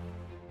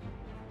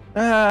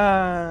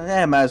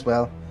 Yeah, might as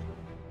well.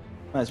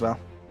 Might as well.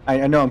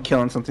 I know I'm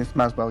killing something, so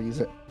might as well use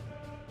it.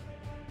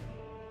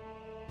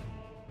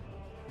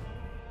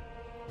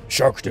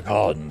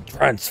 Sharkticon,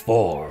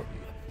 transform.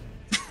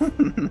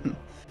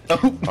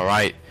 Oh.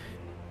 Alright.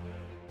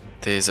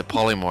 There's a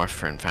polymorph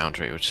for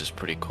Infoundry, which is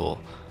pretty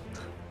cool.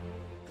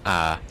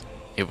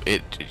 Your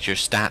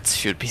stats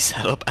should be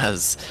set up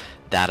as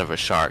that of a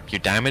shark. Your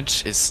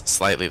damage is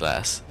slightly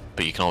less,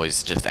 but you can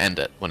always just end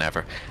it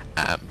whenever.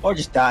 Or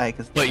just die,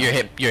 because. But your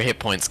hit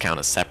points count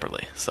as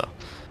separately, so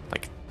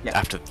like Yeah.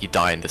 after you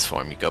die in this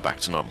form, you go back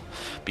to normal.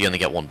 But you only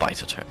get 1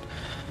 bite a turn.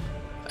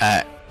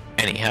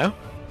 Anyhow,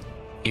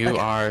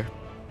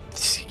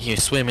 you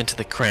swim into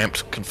the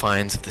cramped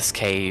confines of this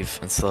cave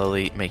and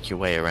slowly make your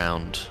way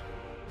around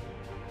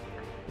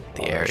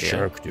the area.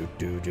 Shark do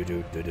do do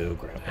do do do.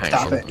 Hang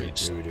Stop on, it. you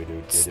just Do, do, do,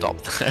 do, stop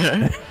do.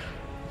 there.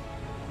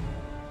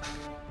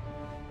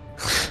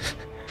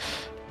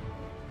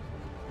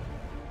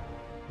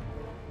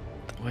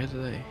 Where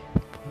did I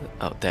put it?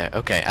 Oh, there.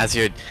 Okay, as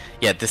you're...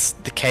 Yeah,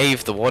 the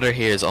cave, the water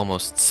here is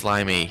almost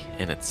slimy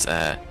in its,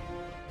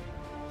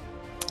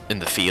 in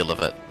the feel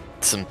of it.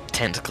 Some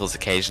tentacles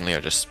occasionally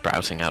are just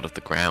sprouting out of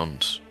the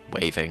ground,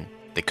 waving.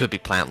 They could be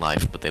plant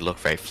life, but they look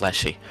very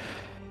fleshy.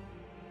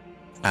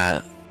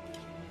 And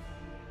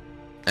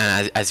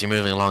as you're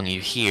moving along,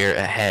 you hear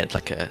ahead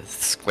like a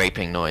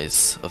scraping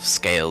noise of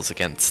scales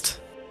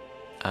against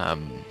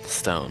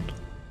stone.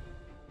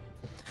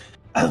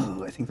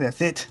 Oh, I think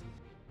that's it.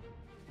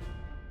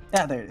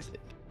 Yeah, there it is.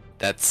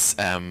 That's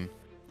a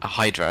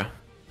hydra,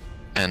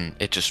 and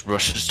it just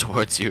rushes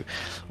towards you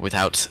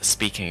without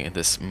speaking in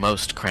this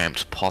most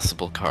cramped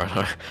possible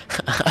corridor.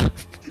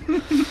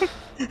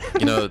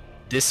 You know,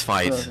 this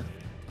fight,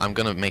 I'm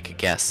gonna make a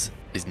guess,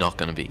 is not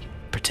gonna be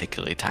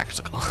particularly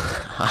tactical.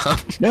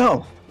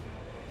 No,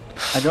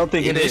 I don't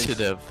think it is.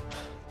 Initiative.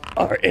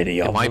 Are any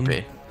It of might them?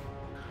 be.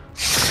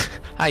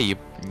 Hi, you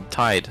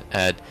tied.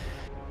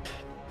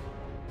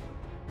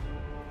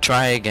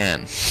 Try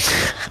again.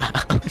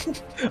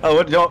 Oh,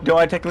 what, don't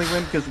I technically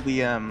win because of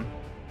the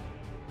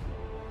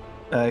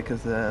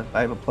because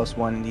I have a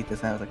 +1 and he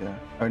doesn't have like a.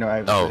 Oh no, I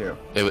have a 0.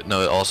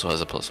 No, it also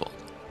has a +1.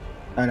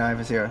 Oh no, I have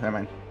a 0. Never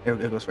mind.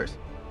 It goes first.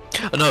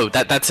 Oh, no,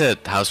 that's a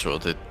house rule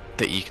that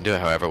you can do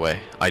it however way.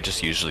 I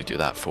just usually do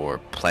that for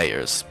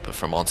players, but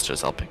for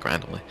monsters I'll pick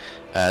randomly.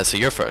 So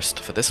you're first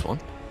for this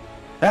one.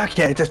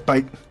 Okay, just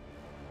bite.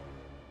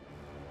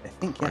 I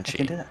think I Crunchy.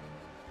 can do that.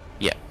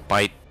 Yeah,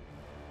 bite.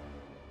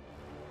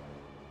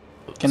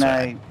 Oops, Can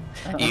sorry.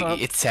 I?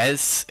 It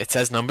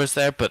says numbers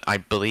there, but I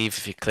believe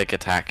if you click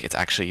attack, it's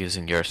actually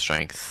using your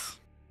strength.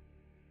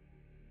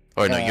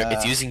 Or no,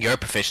 it's using your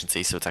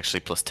proficiency, so it's actually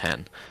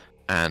 +10,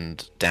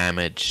 and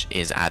damage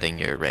is adding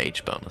your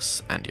rage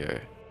bonus and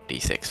your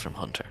d6 from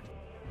Hunter.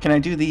 Can I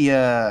do the?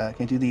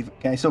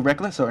 Can I still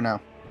reckless or no?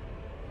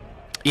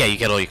 Yeah, you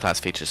get all your class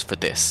features for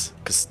this,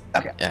 because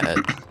Okay.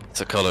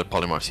 it's a colored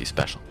polymorphs use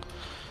special.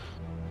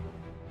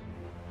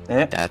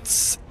 Yeah.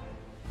 That's...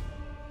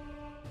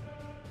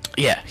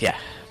 Yeah.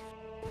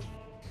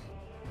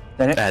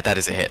 That it? That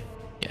is a hit.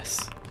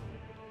 Yes.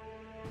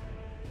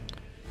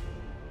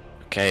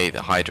 Okay,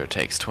 the Hydra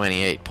takes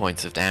 28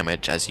 points of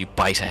damage as you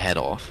bite a head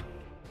off.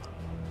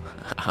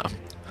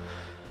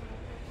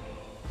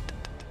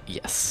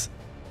 Yes.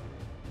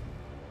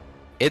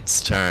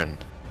 Its turn.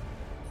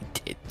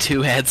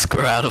 2 heads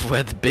grow out of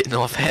where the bitten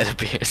off head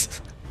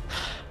appears.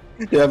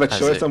 Do you have a That's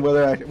choice it. on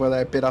whether I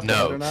bit off the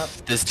head No, or not?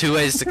 there's 2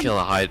 ways to kill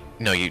a Hydra.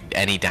 No,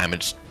 any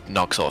damage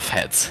knocks off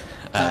heads.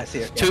 I see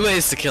it, 2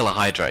 ways to kill a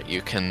Hydra.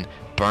 You can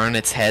burn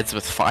its heads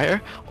with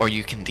fire, or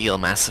you can deal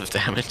massive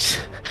damage.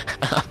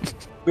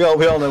 We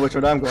all know which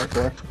one I'm going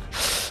for.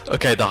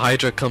 Okay, the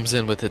Hydra comes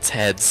in with its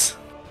heads,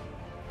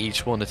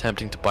 each one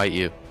attempting to bite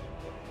you.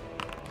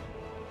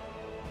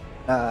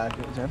 Do I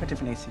have a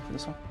different AC for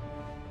this one?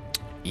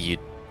 You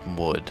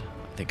would.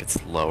 I think it's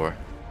lower.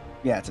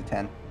 Yeah, it's a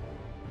 10.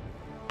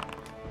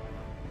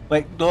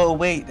 Wait, no,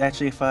 wait.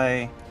 Actually, if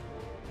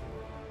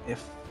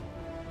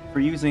we're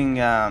using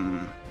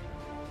does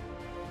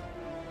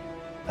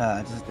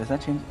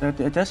that change?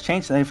 It does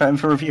change.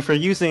 If we're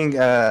using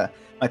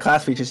my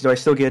class features, do I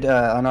still get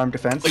unarmed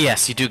defense? Oh,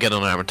 yes, you do get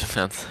unarmored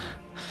defense.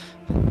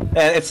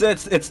 And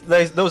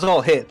those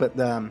all hit, but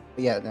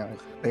yeah, no,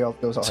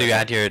 those all. So hit. you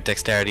add your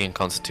dexterity and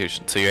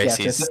constitution. So your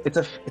AC is...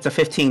 it's a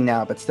 15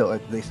 now, but still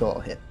they still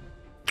all hit.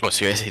 Oh,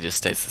 so your AC just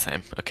stays the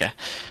same. Okay.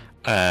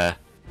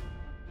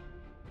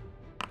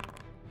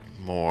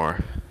 More.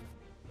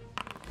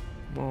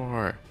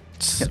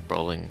 It's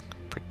rolling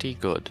pretty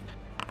good.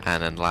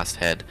 And then last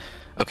head.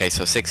 Okay,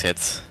 so 6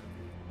 hits.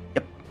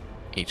 Yep.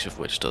 Each of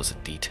which does a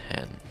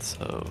d10.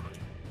 So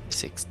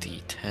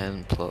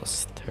 6d10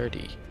 plus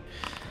 30.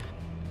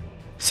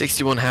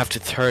 61.5 to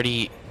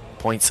 30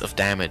 points of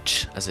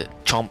damage as it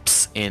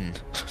chomps in.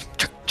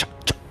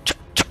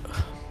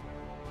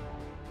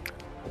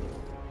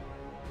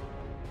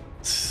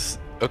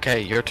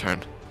 Okay, your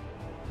turn.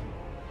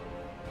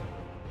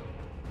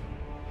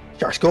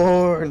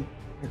 Scorn.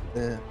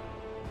 Where'd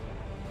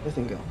the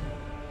thing go?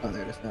 Oh,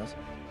 there it is now.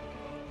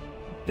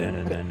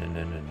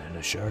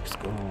 Shark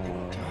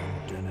Scorn.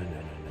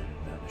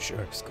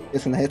 Shark Scorn.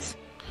 Isn't hits?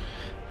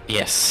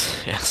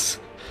 Yes.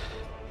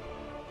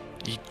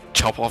 You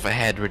chop off a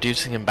head,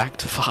 reducing him back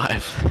to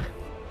 5.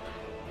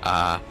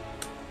 Oh,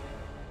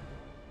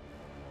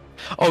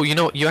 you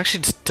know what? You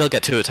actually still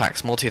get 2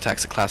 attacks.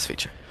 Multi-attack's a class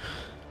feature.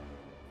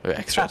 Or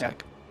extra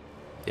attack.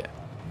 Yeah,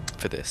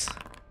 for this.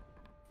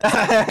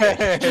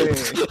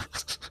 Oh,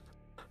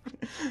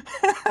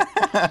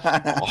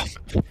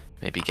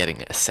 maybe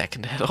getting a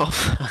second head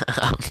off.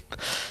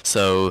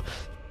 So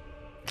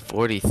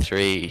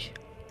 43.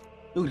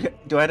 Ooh,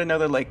 do I add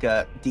another like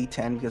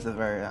D10 because of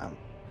our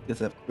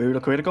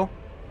brutal critical?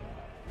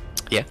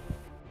 Yeah.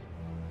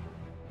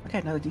 Okay,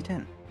 another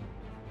D10.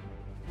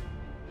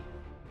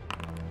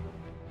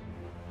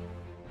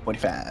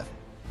 45.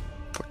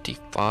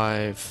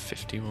 45,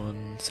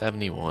 51,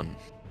 71.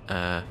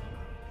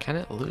 Can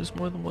it lose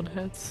more than 1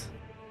 heads?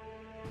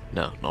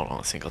 No, not on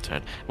a single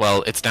turn.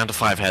 Well, it's down to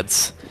 5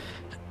 heads,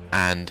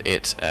 and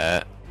it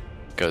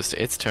goes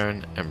to its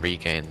turn and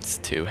regains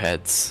 2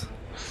 heads,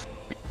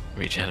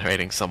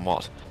 regenerating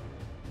somewhat.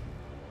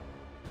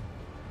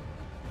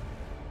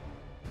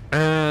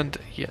 And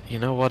yeah, you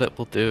know what it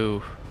will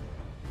do?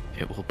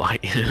 It will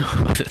bite you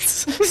with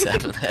its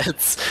 7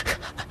 heads.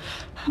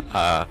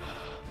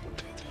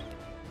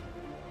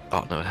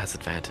 Oh no, it has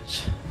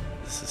advantage.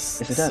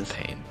 This is a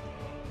pain.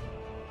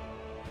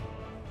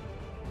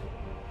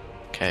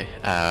 Okay,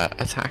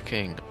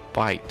 attacking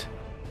bite.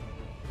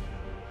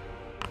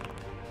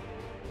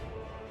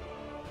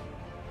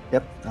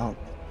 Yep. Oh.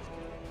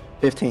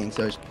 15.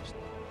 So,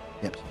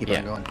 yep. Keep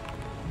on going.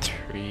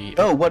 3.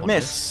 Oh, what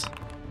miss?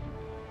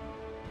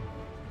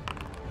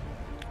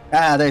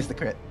 Ah, there's the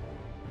crit.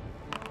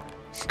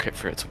 Crit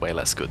for it's way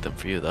less good than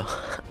for you though.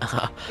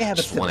 Yeah, but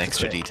just still 1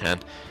 it's a extra crit.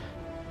 d10.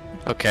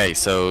 Okay,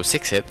 so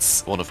 6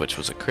 hits, one of which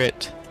was a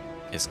crit,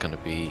 is going to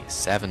be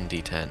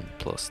 7d10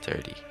 plus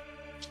 30.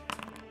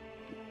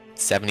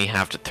 70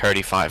 to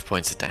 35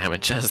 points of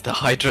damage as the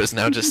Hydra is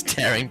now just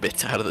tearing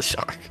bits out of the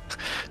shark.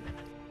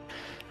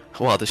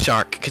 While the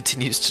shark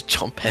continues to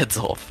chomp heads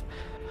off.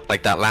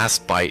 Like that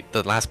last bite,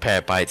 the last pair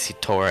of bites, he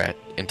tore an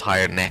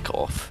entire neck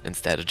off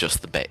instead of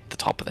just the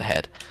top of the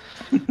head.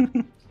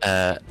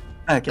 Okay.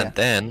 And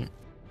then...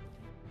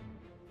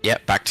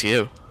 Yep, back to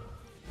you.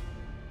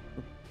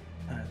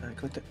 I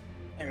clicked it.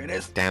 There it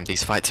is. Damn,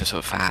 these fights are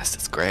so fast,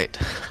 it's great.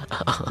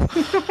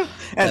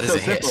 That's is so a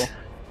hit. simple.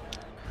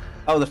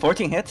 Oh, the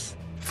 14 hits?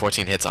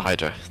 14 hits a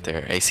Hydra.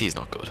 Their AC is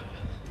not good.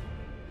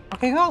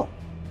 Okay, go.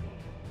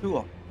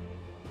 Cool.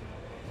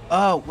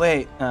 Oh,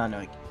 wait. Oh,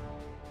 no.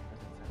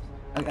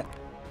 Okay.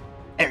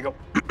 There you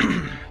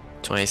go.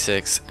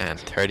 26 and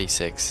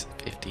 36,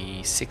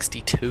 50,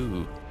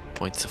 62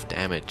 points of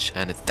damage,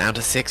 and it's down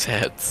to 6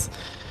 heads.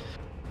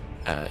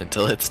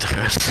 Until its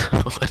turn,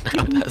 when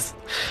now it has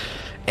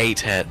 8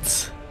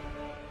 heads.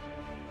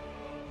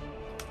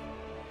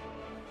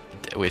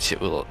 Which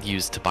it will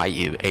use to bite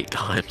you 8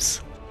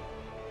 times.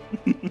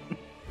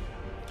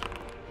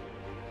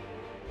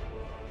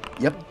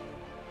 Yep.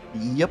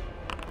 Yep.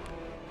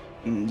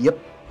 Yep.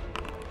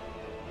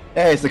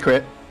 There's the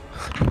crit.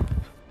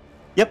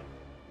 Yep.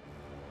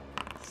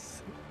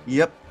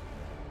 Yep.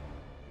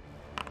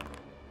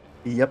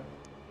 Yep.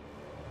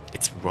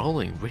 It's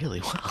rolling really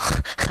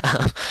well.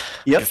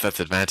 Yep. I guess that's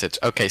advantage.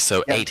 Okay,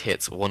 so Yep. 8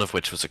 hits, one of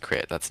which was a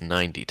crit. That's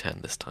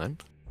 9d10 this time.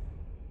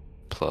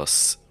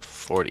 Plus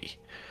 40.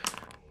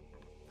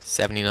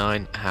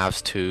 79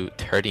 halves to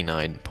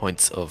 39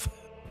 points of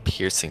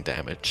piercing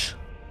damage.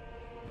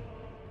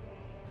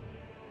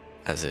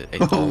 As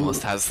it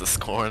almost has the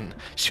Scorn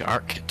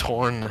shark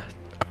torn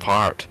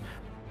apart.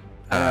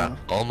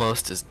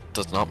 Almost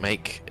does not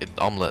make it.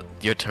 Omelette,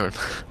 your turn.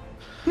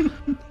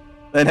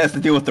 That has to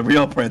do with the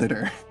real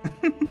predator.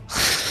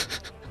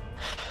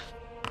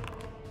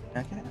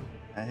 Okay,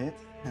 that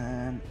hits,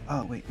 and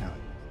oh wait, no.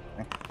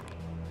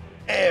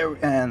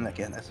 And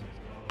again, that's.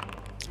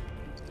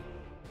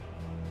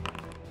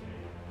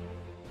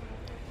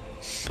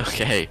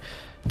 Okay,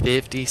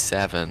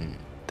 57.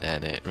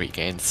 Then it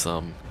regains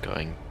some,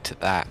 going to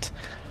that.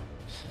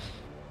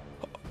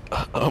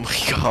 Oh my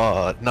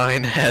god,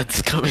 9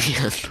 heads coming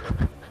in.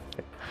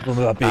 Well,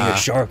 about being a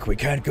shark, we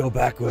can't go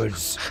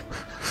backwards.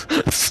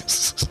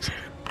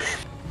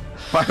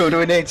 Why do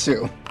we need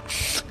to?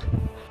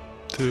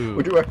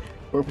 2.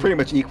 We're pretty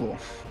much equal.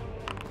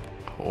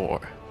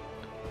 4.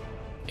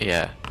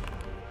 Yeah.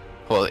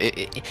 Well,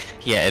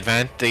 yeah.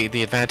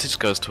 The advantage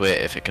goes to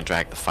it if it can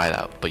drag the fight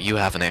out, but you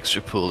have an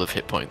extra pool of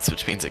hit points,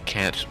 which means it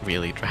can't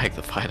really drag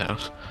the fight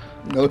out.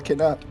 No, it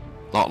cannot.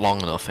 Not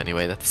long enough,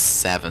 anyway. That's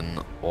 7,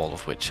 all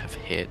of which have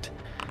hit.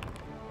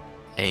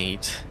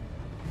 8.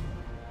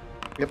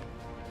 Yep.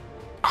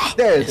 Oh,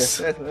 There it miss.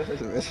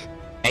 is.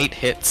 8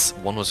 hits.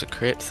 1 was a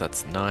crit. So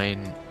that's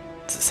 9.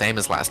 It's the same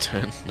as last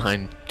turn.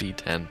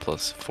 9d10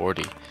 plus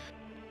 40.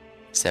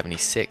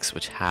 76,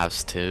 which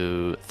halves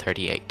to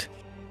 38.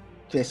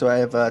 Okay, so I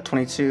have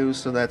 22,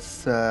 so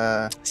that's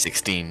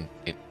 16.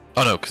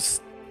 Oh no,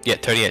 because yeah,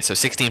 38. So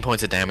 16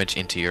 points of damage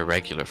into your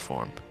regular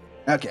form.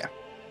 okay.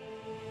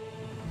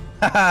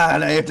 Haha,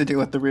 and I have to deal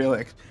with the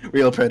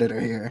real predator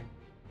here.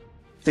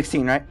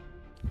 16, right?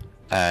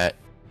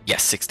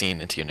 Yes,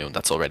 16 into your new one.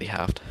 That's already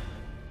halved.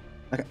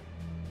 Okay.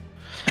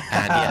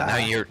 And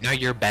yeah, now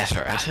you're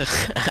better at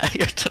it.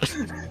 Your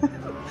turn.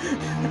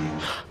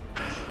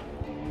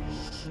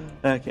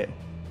 Okay.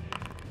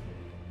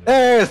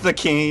 There's the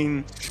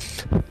king.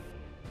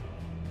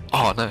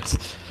 Oh, nice.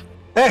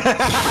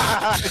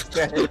 It's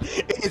dead.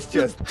 It's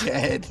just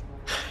dead.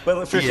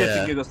 Well, for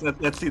Yeah. 50 giggles,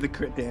 let's see the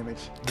crit damage.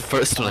 The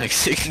first one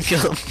actually can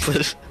kill him,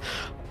 but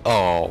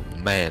oh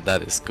man,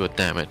 that is good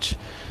damage.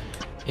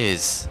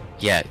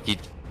 Yeah, you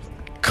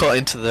cut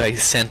into the very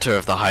center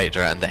of the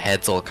Hydra, and the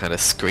heads all kind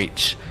of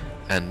screech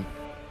and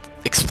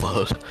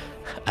explode,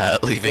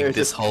 leaving There's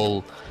this a-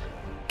 whole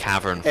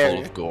cavern full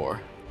area. of gore.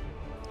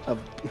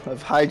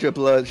 Of Hydra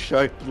blood,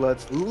 shark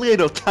blood,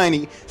 little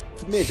tiny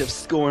smidge of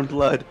Scorn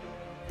blood.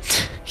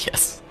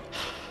 Yes.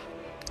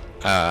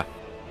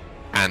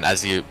 And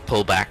as you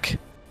pull back,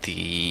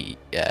 the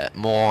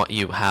more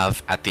you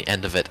have at the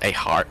end of it a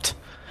heart.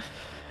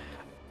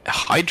 A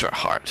Hydra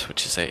heart,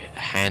 which is a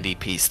handy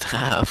piece to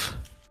have.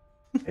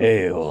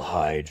 Hail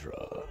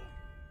Hydra.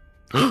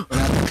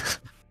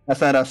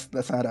 That's not us.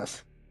 That's not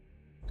us.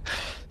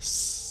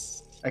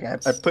 Okay,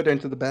 I put it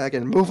into the bag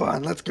and move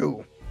on. Let's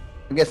go.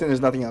 I'm guessing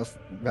there's nothing else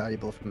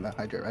valuable from the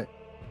Hydra, right?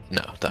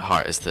 No, the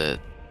heart is the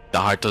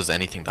heart does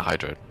anything the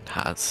Hydra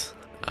has.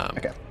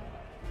 Okay.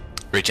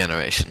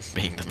 Regeneration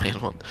being the main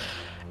one.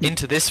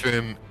 Into this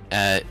room,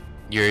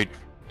 you're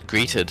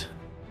greeted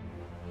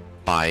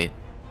by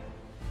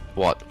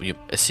what you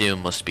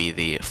assume must be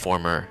the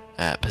former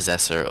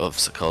possessor of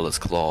Sokola's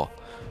Claw,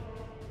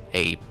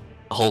 a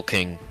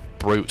hulking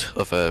brute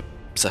of a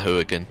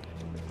Sahuagin.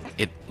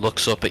 It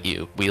looks up at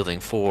you, wielding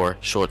 4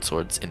 short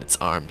swords in its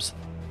arms,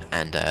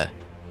 and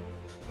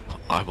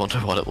I wonder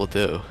what it will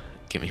do.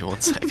 Give me 1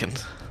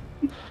 second.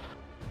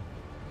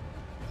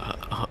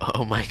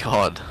 Oh my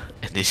god.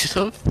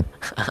 Initiative?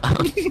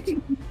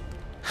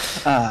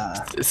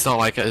 It's not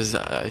like as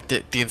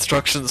the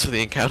instructions for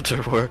the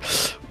encounter were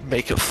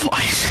make a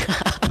fight.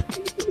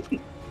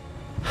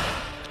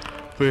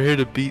 We're here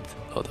to beat.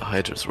 Oh, the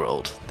Hydra's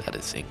rolled. That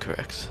is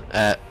incorrect.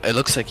 It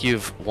looks like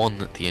you've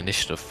won the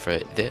initiative for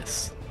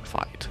this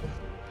fight.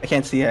 I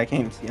can't see it. I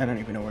can't even see. I don't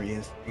even know where he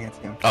is. I can't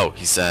see him. Oh,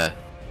 he's there.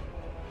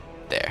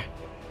 There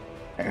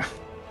you go.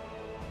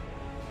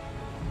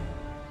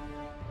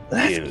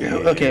 Let's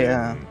go.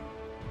 Okay.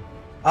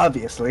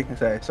 Obviously.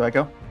 Sorry. So I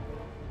go.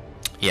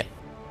 Yeah.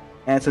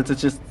 And since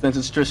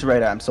it's just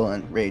right, I'm still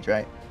in rage,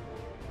 right?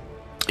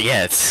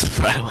 Yeah, it's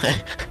right away.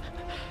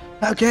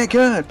 Okay.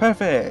 Good.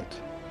 Perfect.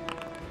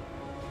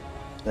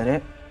 Is that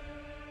it?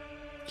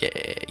 Yeah.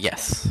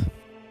 Yes.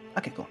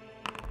 Okay. Cool.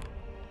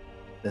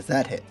 Does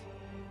that hit?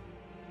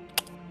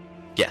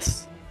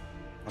 Yes.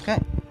 Okay.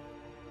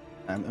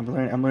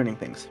 I'm learning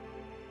things.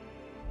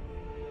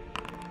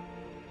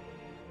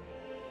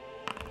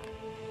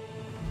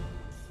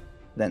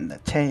 Then the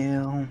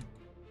tail.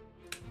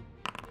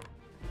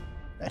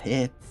 That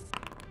hits.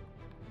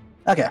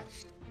 Okay.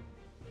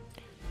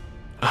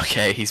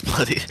 Okay, he's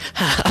bloody.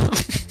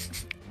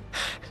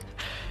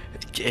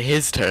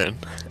 His turn.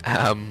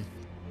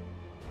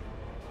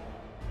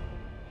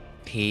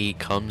 He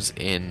comes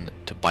in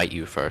to bite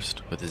you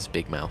first with his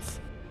big mouth.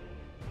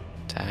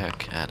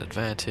 Attack at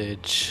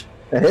advantage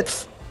That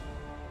hits.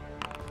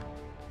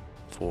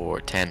 for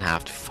 10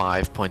 half to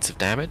 5 points of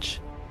damage,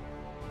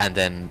 and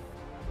then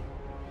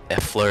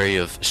a flurry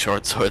of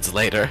short swords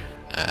later.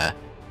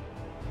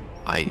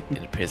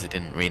 It appears I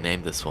didn't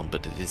rename this one,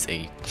 but it is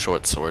a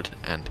short sword,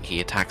 and he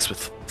attacks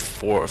with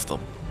 4 of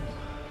them.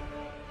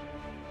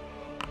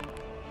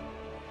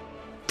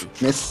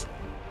 Miss.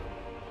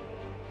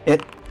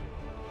 Hit.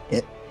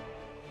 Hit.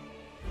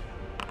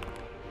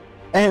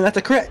 And that's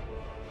a crit.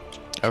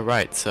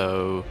 Alright,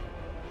 so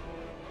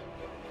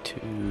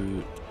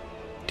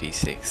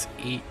 2d6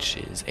 each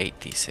is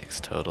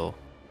 8d6 total.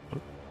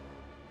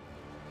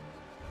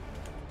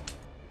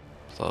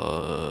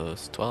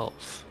 Plus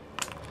 12.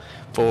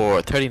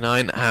 For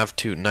 39, have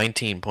to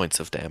 19 points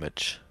of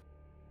damage.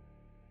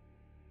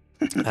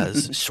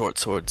 As short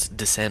swords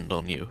descend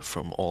on you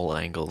from all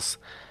angles.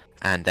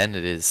 And then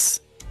it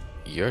is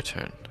your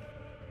turn.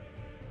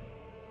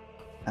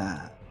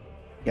 Yeah,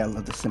 I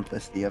love the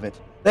simplicity of it.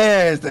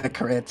 There's the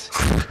crit.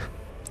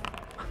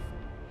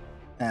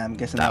 I'm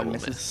guessing That that will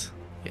misses. miss.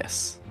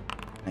 Yes.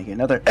 I get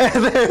another.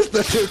 There's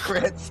the 2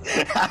 crits.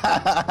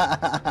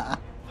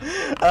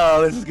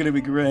 Oh, this is gonna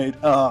be great.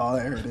 Oh,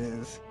 there it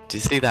is. Do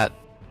you see that?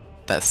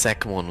 That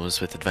second one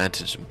was with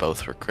advantage and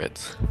both were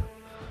crits.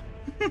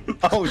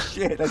 Oh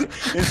shit! I didn't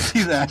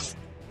see that.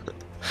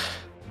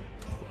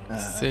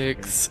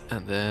 6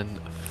 and then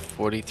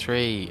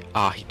 43.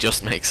 Ah, he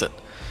just makes it.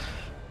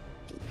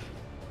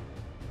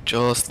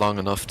 Just long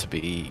enough to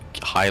be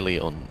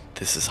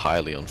this is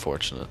highly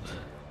unfortunate.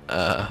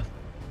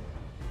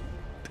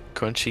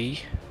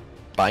 Crunchy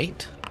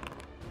bite.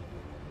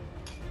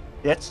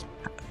 Yes.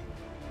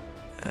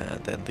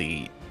 And then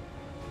the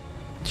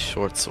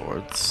short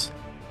swords.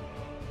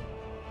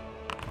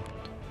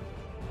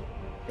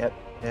 Yep.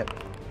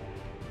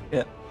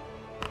 Yep.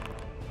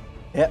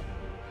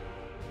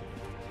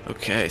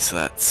 Okay, so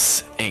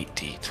that's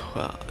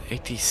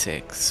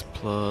 86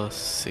 plus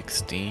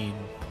 16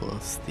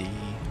 plus the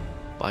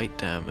bite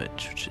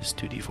damage, which is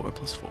 2d4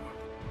 plus 4.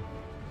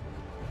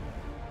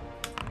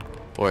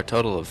 For a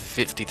total of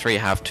 53,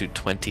 half to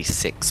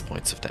 26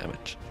 points of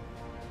damage.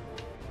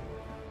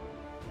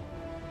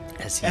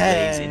 As he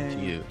lays into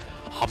you.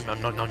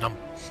 Nom nom nom nom.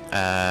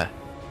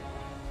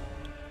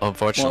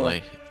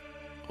 Unfortunately,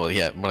 well,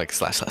 yeah, more like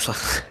slash.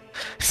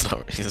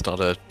 He's not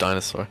a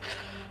dinosaur.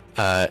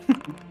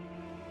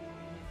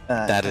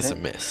 That is a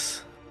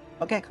miss.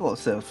 Okay, cool.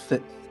 So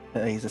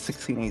he's a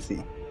 16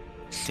 AC.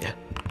 Yeah.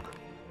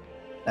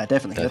 That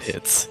definitely That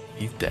hits. hits.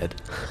 He's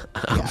dead.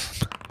 Yeah.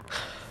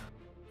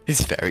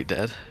 He's very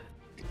dead.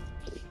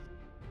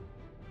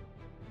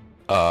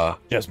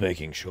 Just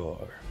making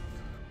sure.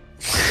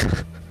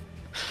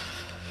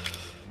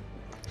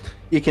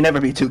 You can never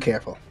be too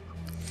careful.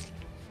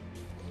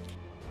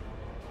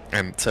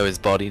 And so his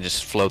body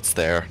just floats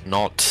there.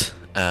 Not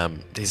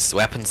his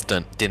weapons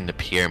didn't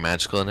appear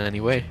magical in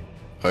any way,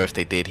 or if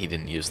they did, he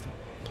didn't use them.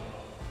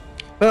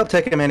 Well,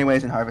 take him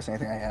anyways and harvest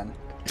anything I can.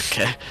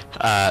 Okay.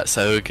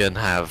 So we can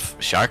have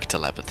shark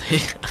telepathy.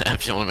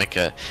 If you want to make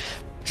a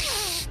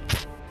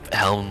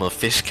helm of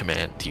fish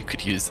command, you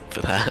could use it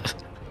for that.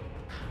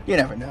 You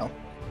never know.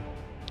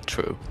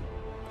 True.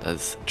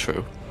 That's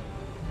true.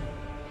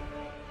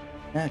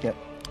 Okay.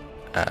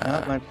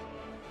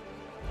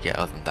 Yeah,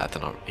 other than that,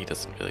 he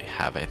doesn't really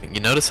have anything.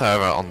 You notice,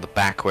 however, on the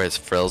back where his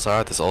frills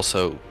are, there's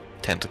also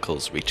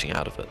tentacles reaching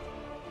out of it.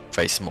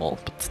 Very small,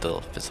 but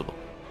still visible.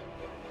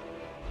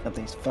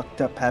 Something's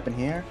fucked up happened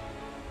here.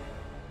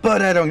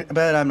 But I don't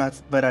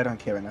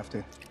care enough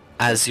to.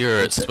 As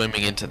you're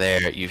swimming into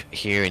there, you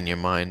hear in your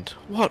mind,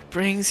 "What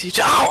brings you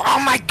to?"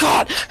 Oh my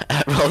God!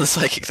 Roll the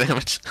psychic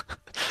damage.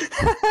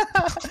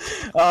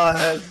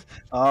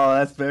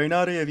 That's very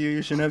naughty of you.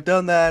 You shouldn't have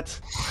done that.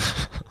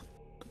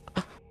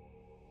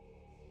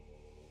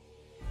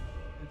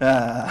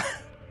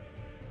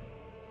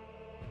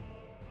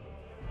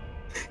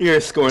 You're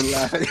a Scorn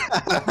laughing.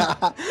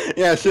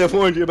 Yeah, I should have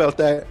warned you about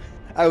that.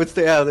 I would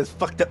stay out of this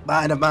fucked up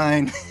mind of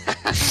mine.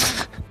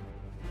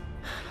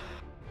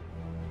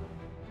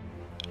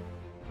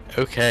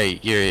 Okay,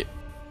 you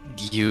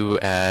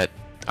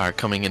are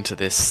coming into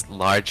this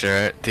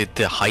larger.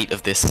 The height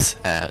of this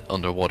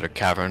underwater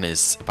cavern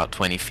is about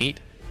 20 feet.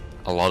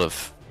 A lot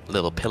of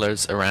little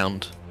pillars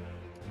around.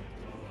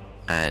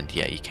 And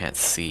yeah, you can't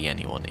see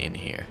anyone in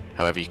here.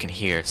 However, you can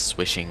hear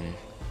swishing,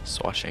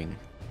 swashing.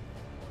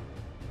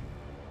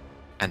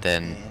 And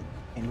then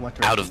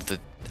out of the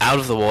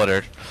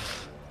water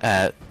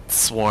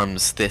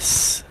swarms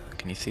this.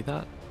 Can you see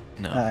that?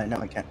 No. No,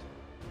 I can't.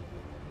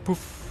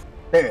 Poof.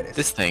 There it is.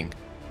 This thing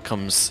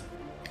comes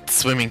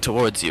swimming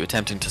towards you,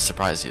 attempting to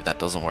surprise you. That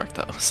doesn't work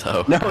though.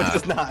 So No, it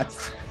does not.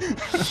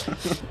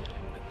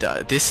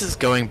 This is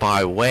going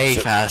by way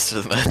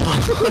faster than I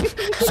thought.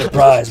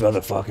 Surprise,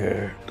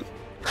 motherfucker.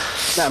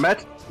 Now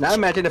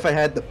imagine if I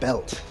had the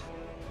belt.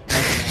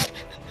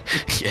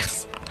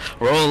 Yes.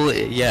 Roll,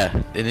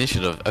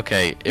 initiative.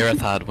 Okay,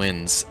 Irathad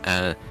wins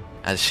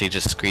as she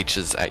just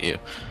screeches at you.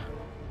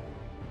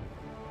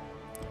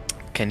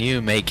 Can you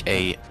make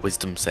a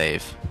wisdom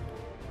save?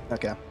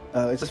 Okay.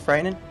 Is this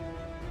frightening?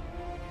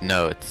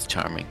 No, it's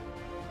charming.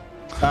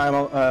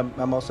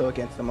 I'm also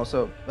against. I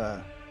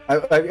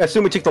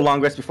assume we took the long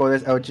rest before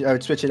this. I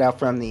would switch it out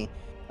from the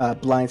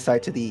blind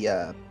side to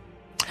the.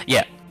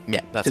 Yeah,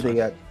 that's to fine.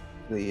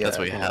 the. That's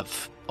what you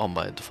have on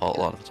by default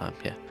a lot of the time.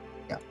 Yeah.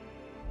 Yeah.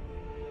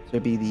 So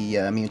it'd be the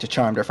immune to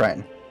charmed or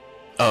frightened.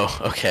 Oh,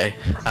 okay.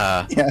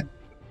 Yeah.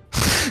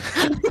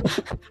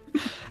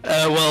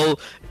 Well,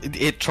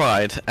 it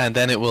tried, and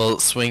then it will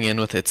swing in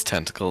with its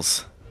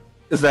tentacles.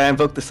 Does that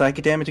invoke the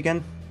psychic damage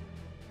again?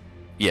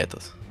 Yeah, it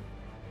does.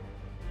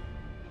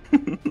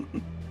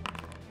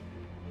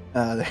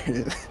 There it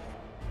is.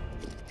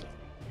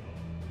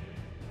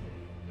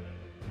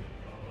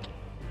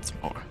 It's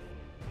more.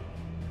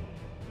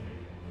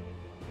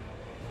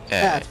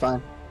 Yeah, it's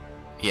fine.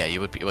 Yeah, you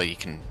would be. Well, you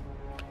can.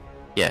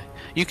 Yeah,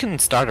 you can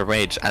start a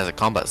rage as a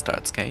combat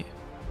starts, can't you?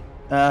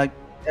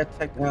 That's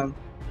like,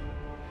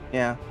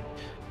 yeah.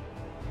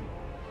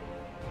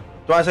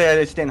 Do you want to say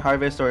I stay in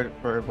harvest or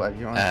what?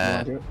 You want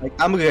to do it? Like,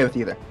 I'm okay with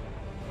either.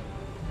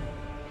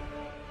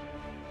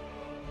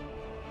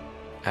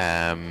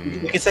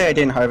 You can say I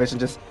didn't harvest and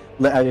just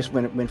I just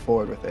went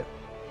forward with it.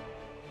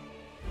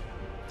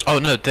 Oh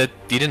no, you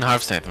didn't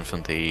harvest anything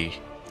from the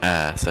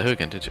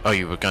Sahuagin, did you? Oh,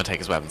 you were going to take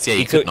his weapons. Yeah,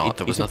 you could not.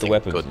 There was nothing the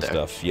weapons good and there.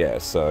 stuff. Yeah,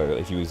 so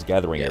if he was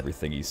gathering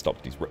everything, he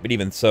stopped his. But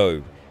even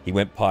so, he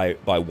went by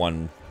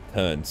one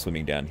turn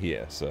swimming down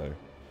here. So.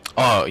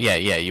 Oh yeah,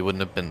 you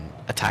wouldn't have been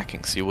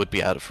attacking, so you would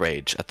be out of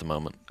rage at the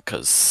moment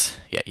because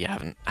you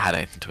haven't had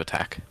anything to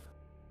attack.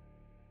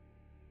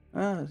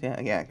 Oh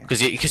yeah.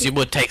 Because you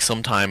would take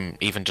some time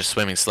even just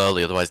swimming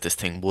slowly, otherwise this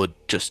thing would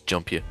just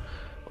jump you.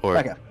 Or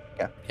Okay.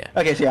 Yeah.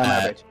 Okay, so yeah, I'm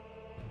average.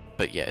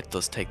 But yeah, it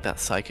does take that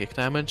psychic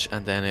damage,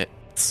 and then it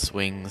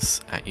swings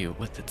at you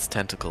with its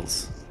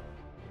tentacles.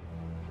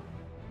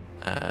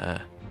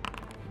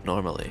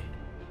 Normally.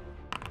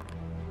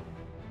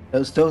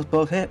 Those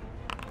both hit.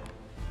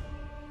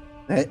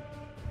 Hit.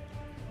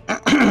 Is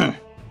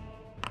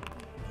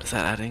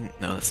that adding?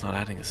 No, that's not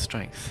adding a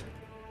strength.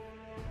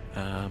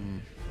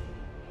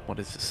 What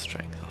is the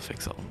strength? I'll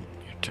fix it on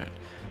your turn.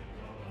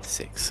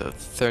 6, so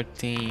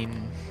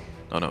 13.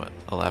 Oh no,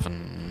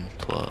 11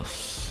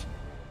 plus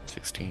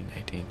 16,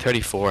 18,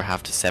 34,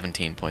 half to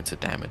 17 points of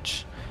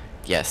damage.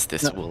 Yes,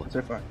 this will. It's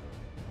fine.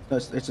 No,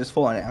 it's just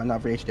full on it. I'm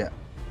not raged yet.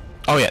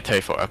 Oh yeah,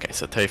 34. Okay,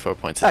 so 34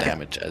 points of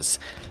damage as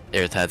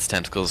Irithad's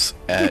tentacles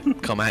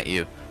come at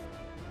you.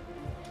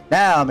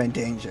 Now I'm in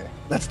danger.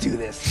 Let's do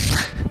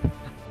this.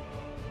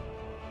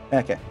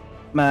 Okay.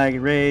 My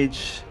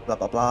rage. Blah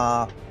blah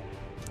blah.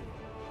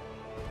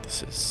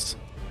 This is.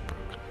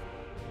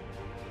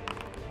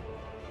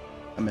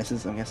 That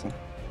misses, I'm guessing.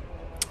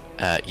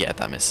 Yeah,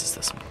 that misses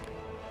this one.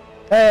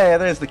 Hey,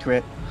 there's the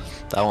crit.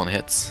 That one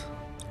hits.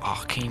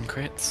 Arcane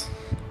crits.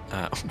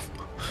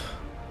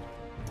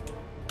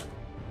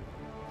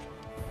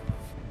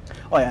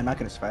 Oh yeah, I'm not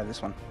gonna survive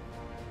this one.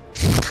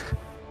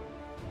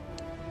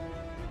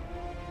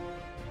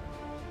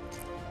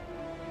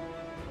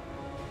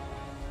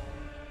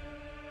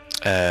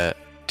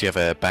 Do you have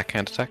a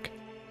backhand attack?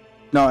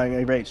 No,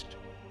 I raged.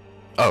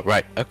 Oh,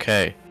 right,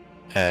 okay.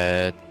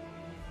 That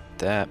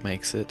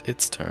makes it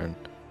its turn.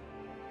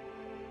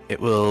 It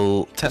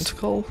will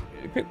tentacle.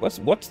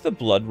 What's the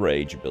blood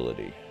rage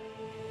ability?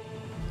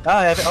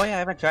 Oh yeah, I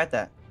haven't tried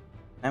that.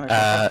 I was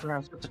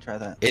supposed to try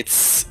that.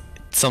 It's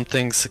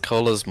something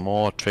Sokola's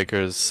Maw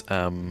triggers.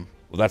 Well,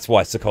 that's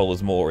why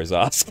Sokola's Maw is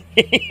asking.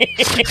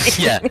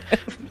 Yeah.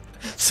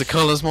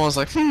 Sokola's Maw is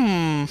like,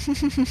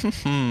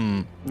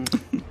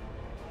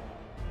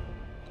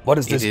 What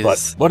does this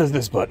button? What does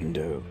this button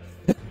do?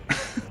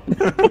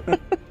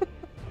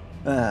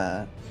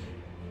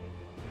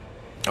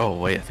 Oh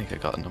wait, I think I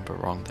got a number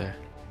wrong there.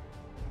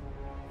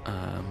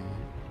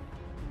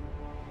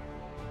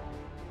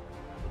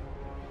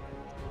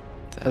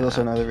 There's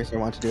also another reason I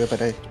want to do it,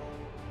 but I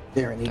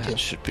didn't need to. That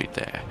should be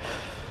there.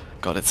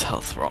 Got its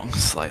health wrong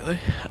slightly.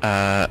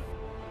 Yeah,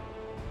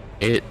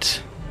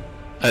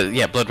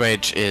 Blood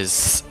Rage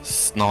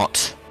is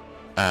not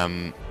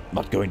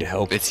going to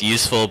help. It's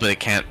useful, but it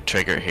can't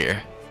trigger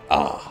here.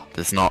 Ah.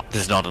 There's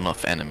not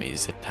enough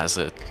enemies. It has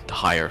a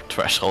higher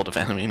threshold of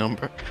enemy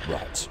number.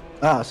 Right.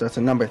 Ah, so it's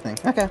a number thing.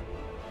 Okay.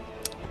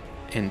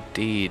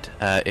 Indeed.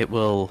 It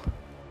will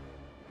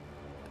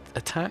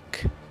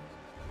attack.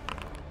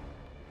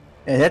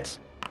 It hits.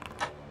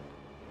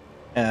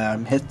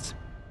 Hits.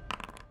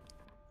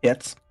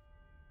 Hits.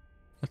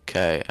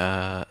 Okay,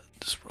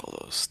 just roll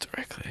those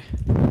directly.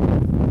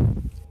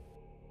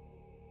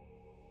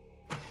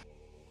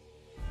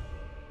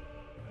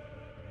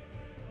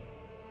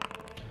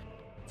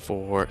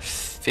 For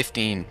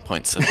 15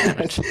 points of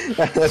damage.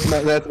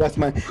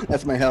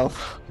 that's my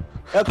health.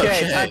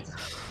 Okay.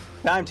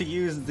 Time to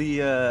use the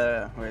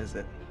where is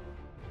it?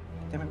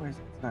 Damn it, where is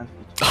it? It's not.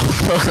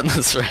 Oh,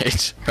 that's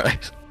right.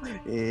 Right.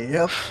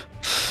 Yep.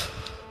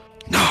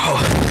 No.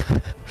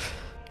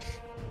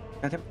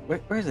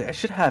 Where is it? I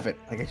should have it.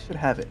 I should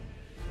have it.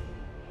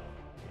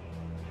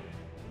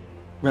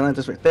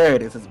 Relentless Rage. There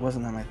it is. It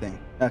wasn't on my thing.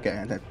 Okay,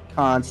 and then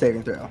con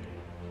saving throw.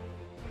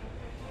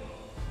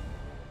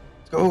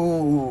 Let's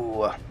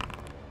go.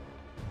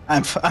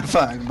 I'm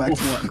fine. Back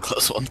to one.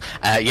 Close one.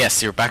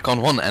 Yes, you're back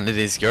on one, and it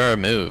is your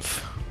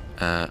move.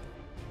 I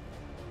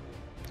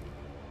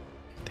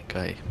think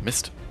I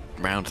missed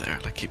a round there,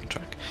 like keeping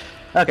track.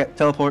 Okay,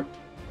 teleport.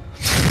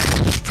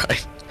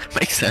 Right,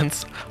 makes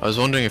sense. I was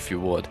wondering if you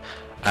would.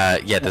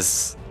 Yeah,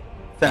 there's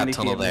that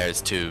tunnel there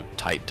is too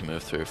tight to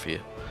move through for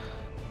you.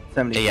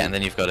 70 Yeah, feet. and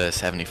then you've got a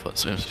 70-foot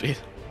swim speed.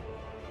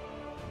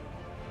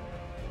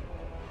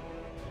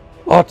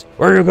 What?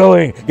 Where are you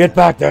going? Get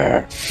back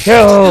there!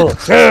 Kill!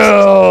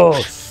 Kill!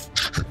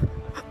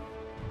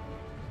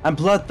 I'm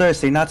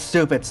bloodthirsty, not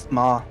stupid,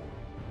 Small.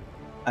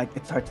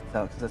 It's hard to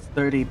tell because it's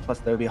 30 plus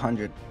that would be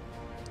 100.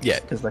 Yeah.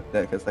 Because like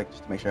just to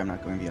make sure I'm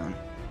not going beyond.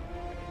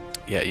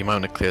 Yeah, you might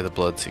want to clear the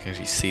blood so you can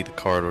actually see the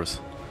corridors.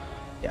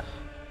 Yeah.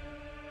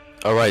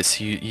 Alright,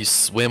 so you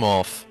swim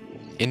off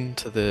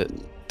into the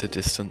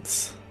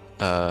distance.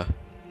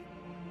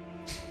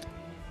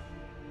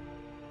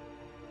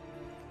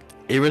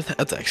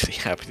 Irid's actually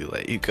happy to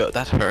let you go.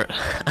 That hurt.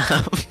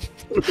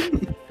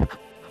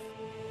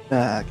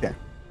 Okay.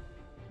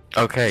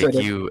 Okay, So it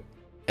is- you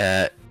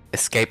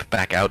escape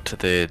back out to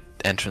the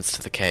entrance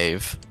to the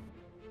cave.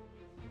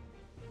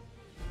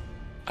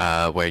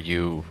 Where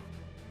you...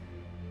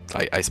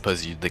 I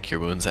suppose you lick your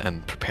wounds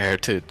and prepare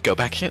to go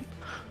back in?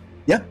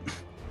 Yep.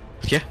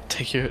 Yeah,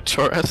 take your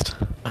short rest,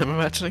 I'm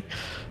imagining.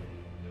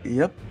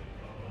 Yep.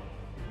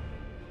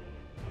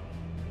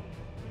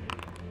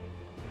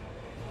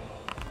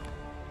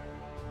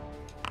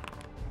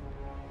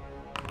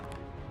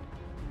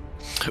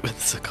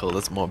 Whimsical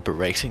is more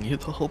berating you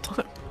the whole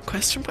time?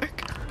 Question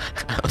mark?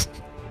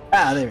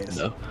 Ah, there it is.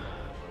 No.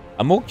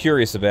 I'm more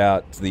curious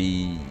about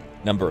the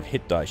number of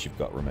hit dice you've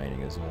got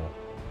remaining as well.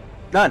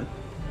 None.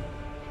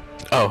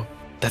 Oh,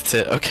 that's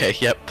it. Okay,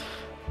 yep.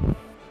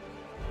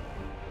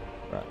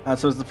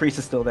 So is the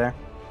priestess still there?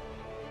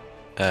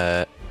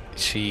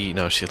 She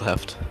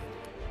left.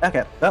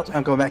 Okay. Well,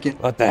 I'm going back in.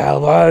 What the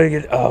hell? Why are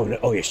you... Oh, no.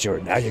 Oh, yeah, sure.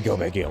 Now you go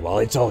back in. Well,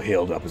 it's all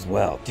healed up as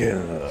well.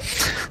 Yeah.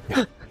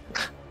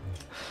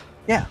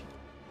 Yeah.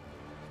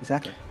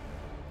 Exactly.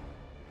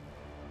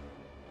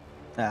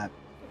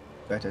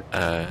 Gotcha.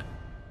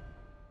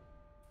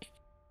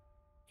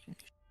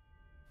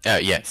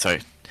 Yeah,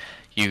 sorry.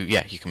 You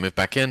can move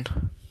back in.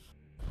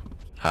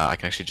 I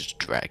can actually just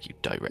drag you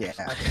directly.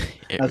 Yeah.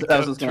 Here I was we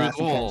go, just gonna through ask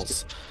the you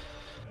walls.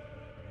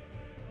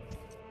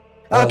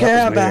 Oh, Okay,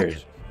 that I'm was back.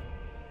 weird.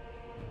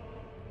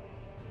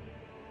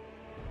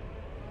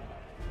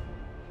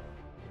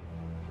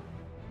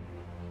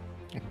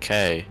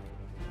 Okay.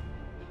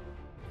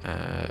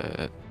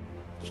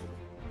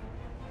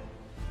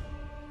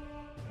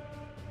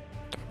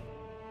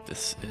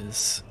 This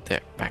is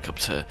there. Back up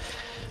to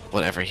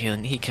whatever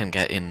he can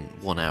get in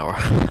 1 hour.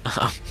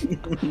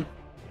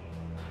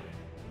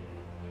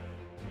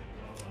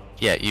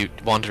 Yeah, you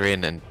wander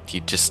in and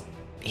you just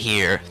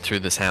hear through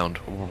the sound.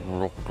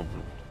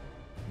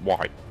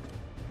 Why?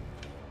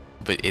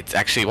 But it's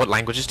actually, what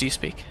languages do you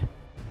speak?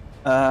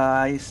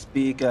 I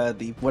speak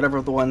the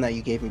one that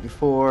you gave me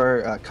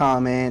before,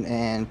 Common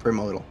and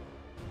Primordial.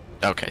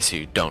 Okay, so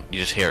you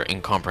just hear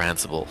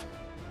incomprehensible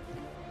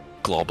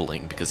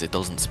globbling because it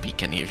doesn't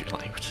speak any of your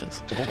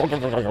languages. I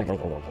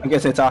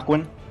guess it's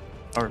Aquan,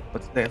 or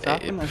what's that? It's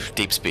Aquan. Or?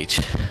 Deep speech.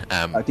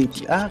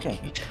 Okay.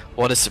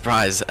 What a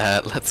surprise.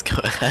 Let's go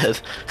ahead.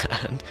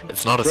 And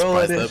it's not a Roll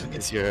surprise though initiative.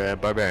 because you're a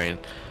barbarian.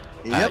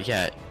 Yep.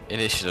 Yeah,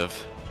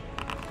 initiative.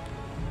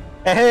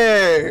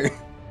 Hey!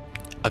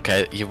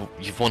 Okay,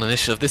 you've won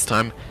initiative this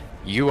time.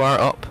 You are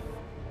up.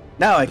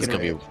 Now I It's can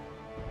gonna rage.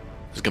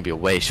 It's gonna be a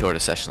way shorter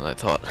session than I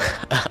thought.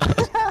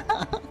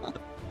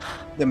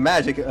 The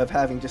magic of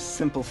having just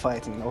simple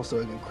fights and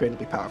also an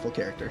incredibly powerful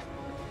character.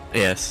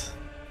 Yes.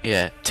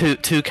 Yeah.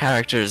 Two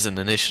characters in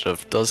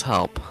initiative does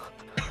help.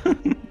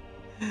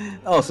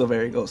 Also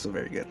very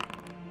good.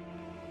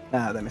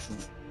 Ah, that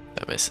misses.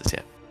 That misses,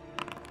 yeah.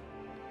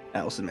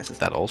 That also misses.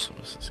 That also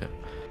misses, yeah.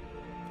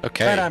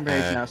 Okay. But I'm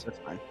rage now, so it's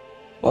fine.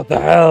 What the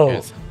hell?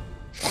 here's-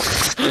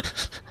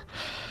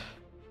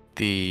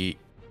 The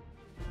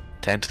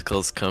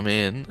tentacles come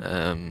in.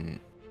 I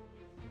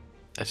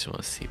just want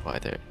to see why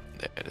they're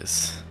there. It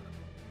is.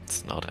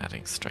 It's not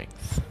adding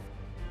strength.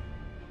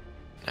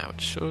 Now it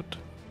should.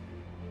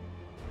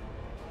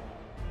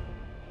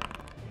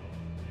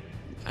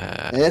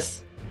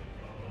 Yes.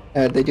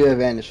 They do have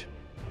advantage.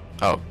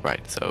 Oh,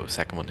 right. So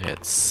second one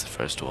hits.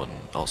 First one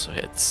also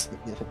hits.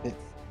 If it hits.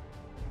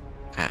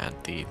 And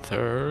the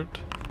third.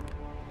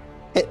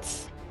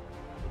 Hits.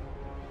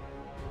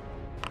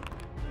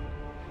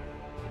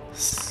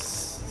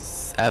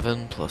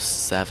 7 plus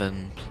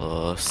 7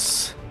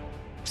 plus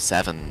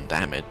 7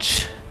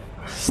 damage.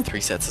 It's 3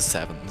 sets of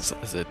 7s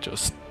as it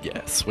just,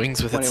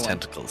 swings with its 21.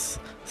 tentacles.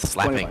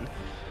 Slapping. 21.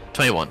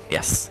 21,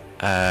 yes.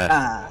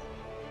 I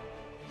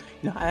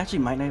actually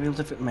might not be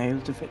able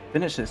to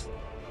finish this.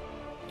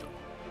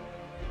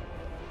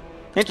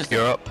 Interesting.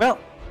 You're up. Well,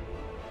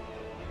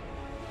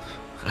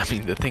 I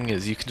mean, the thing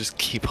is, you can just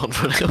keep on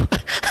running away.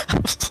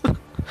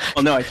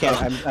 well, no, I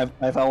can't.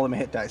 I've all of my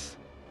hit dice.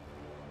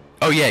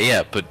 Oh,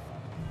 yeah, but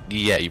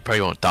you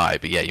probably won't die,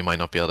 but you might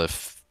not be able to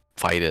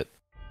fight it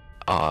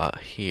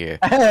here.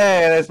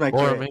 Hey, that's my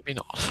Or crit. maybe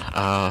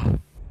not. You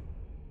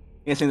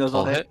guessing those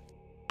all All hit? hit?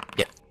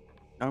 Yeah.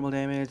 Normal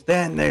damage.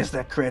 Then there's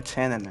the crit,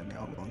 and then they're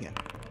all again.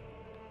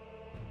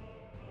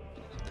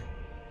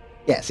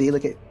 Yeah. See,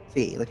 look at it.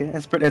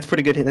 That's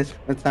pretty good hit.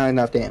 That's not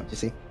enough damage. You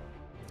see.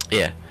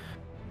 Yeah.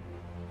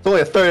 It's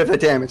only a third of the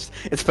damage.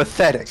 It's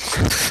pathetic.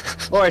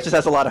 Or it just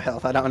has a lot of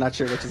health. I'm not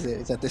sure which is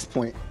it at this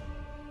point.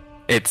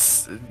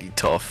 It's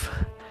tough.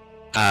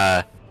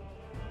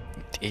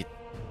 It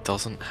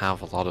doesn't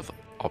have a lot of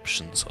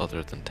options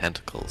other than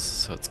tentacles,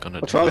 so it's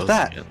gonna. What's wrong with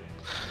that? Again.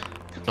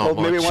 Well,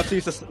 Not maybe much.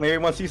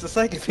 it wants to use the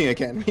psychic thing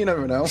again. You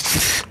never know.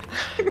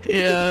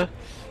 Yeah.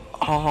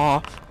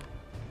 Aw.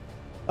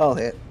 I'll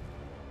hit.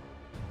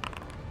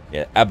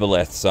 Yeah,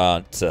 aboleths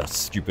aren't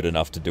stupid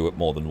enough to do it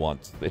more than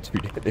once.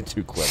 They're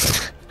too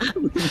clever.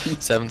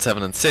 7,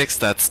 7, and 6.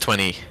 That's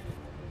 20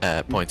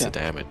 points of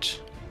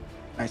damage.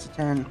 Nice,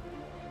 10.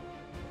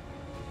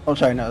 Oh,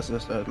 sorry, no, this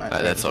is my.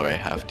 That's already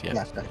halved, yeah.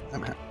 Yes,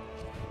 I'm half.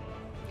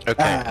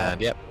 Okay, and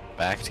yep,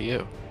 back to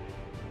you.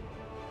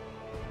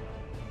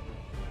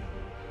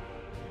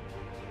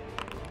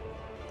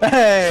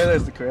 Hey,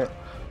 there's the crit.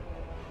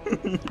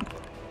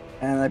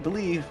 And I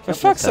believe. For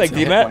fuck's sake,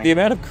 the that's a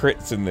amount of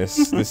crits in this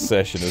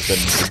session has been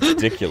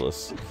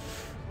ridiculous.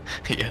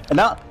 Yeah. And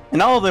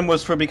all of them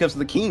was because of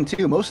the king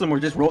too. Most of them were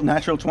just rolled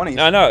natural 20s.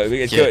 I know,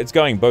 it's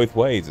going both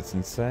ways. It's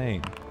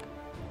insane.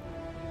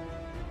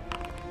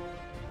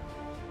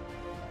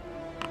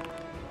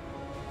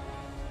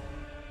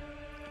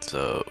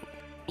 So,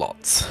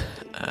 lots.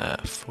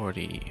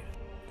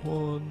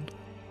 41,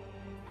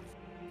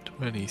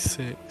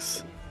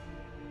 26,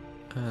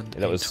 and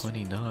That was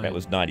 29. That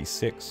was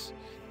 96.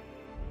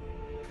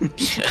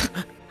 Yeah.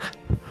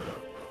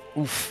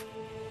 Oof.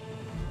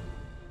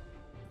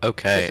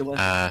 Okay,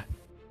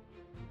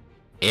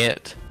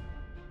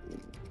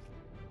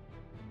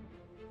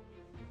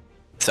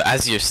 So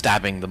as you're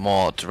stabbing the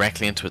maw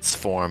directly into its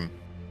form,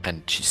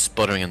 and she's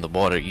sputtering in the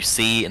water, you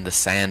see in the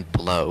sand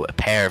below a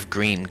pair of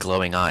green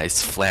glowing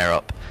eyes flare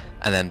up,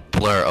 and then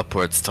blur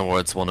upwards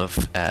towards one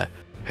of her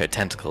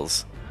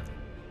tentacles.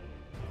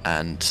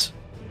 And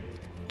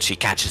she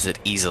catches it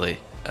easily.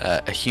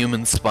 A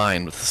human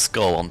spine with a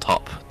skull on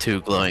top,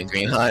 2 glowing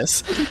green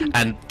eyes,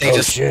 and they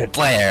just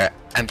flare,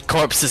 and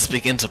corpses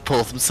begin to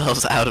pull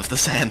themselves out of the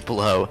sand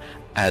below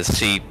as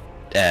she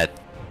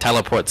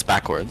teleports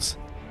backwards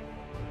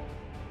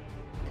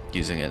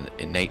using an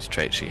innate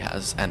trait she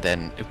has, and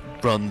then it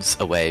runs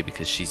away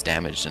because she's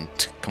damaged and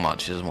come on,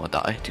 she doesn't want to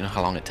die. Do you know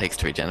how long it takes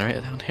to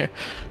regenerate down here?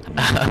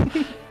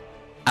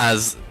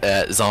 As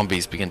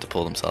zombies begin to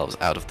pull themselves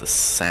out of the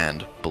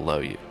sand below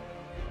you.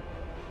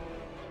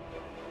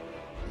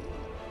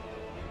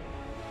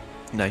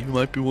 Now you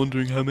might be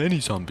wondering how many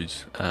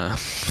zombies.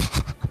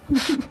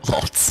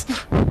 Lots.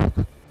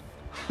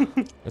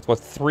 That's what,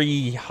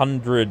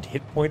 300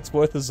 hit points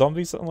worth of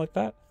zombies, something like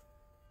that?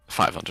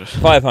 500.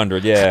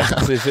 500, yeah.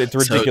 It's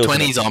ridiculous. So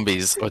 20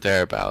 zombies or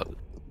thereabout.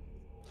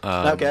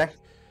 Okay.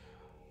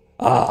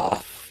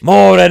 Ah,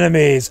 more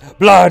enemies!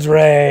 Blood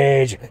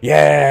rage!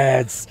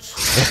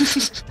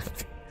 Yes!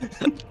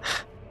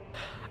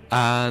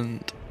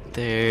 And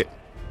they're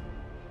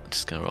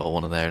just gonna roll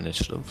one of their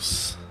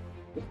initiatives.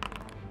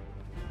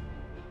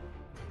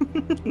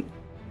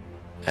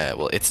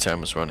 Well, its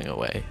turn was running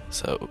away,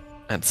 so,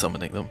 and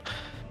summoning them.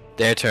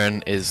 Their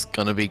turn is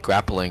gonna be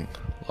grappling,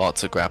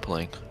 lots of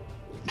grappling.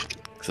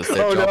 Because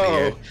their job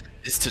here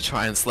is to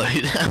try and slow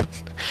you down.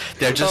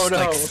 They're just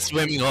like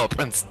swimming up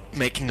and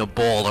making a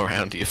ball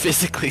around you,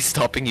 physically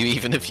stopping you.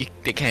 Even if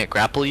they can't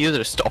grapple you,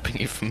 they're stopping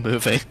you from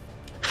moving.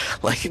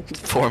 Like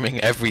forming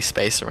every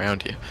space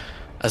around you,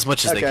 as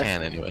much as they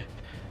can anyway.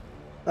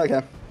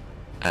 Okay.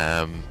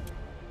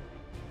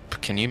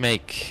 Can you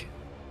make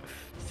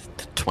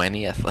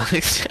 20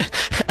 athletics?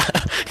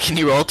 Can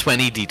you roll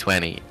 20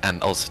 d20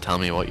 and also tell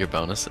me what your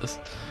bonus is?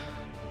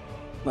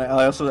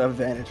 I also have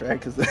advantage, right?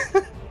 Because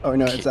oh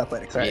no, it's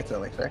athletics, right? It's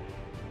athletics, right?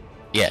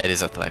 Yeah, it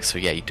is athletics, so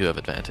yeah, you do have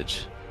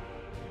advantage.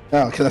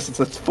 Oh, because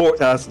it's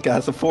 40 it's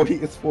 40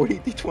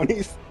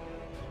 d20s.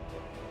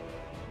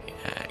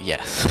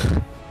 Yes.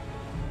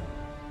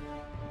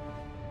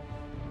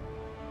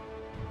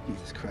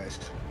 Jesus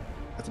Christ,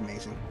 that's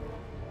amazing.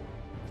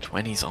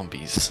 20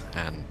 zombies,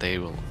 and they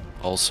will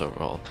also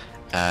roll.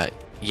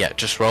 Yeah,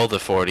 just roll the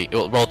 40.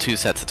 Well, roll 2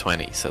 sets of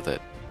 20, so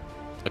that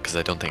because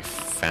I don't think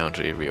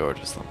Foundry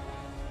reorders them.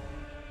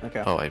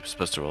 Okay. Oh, I was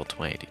supposed to roll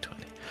 20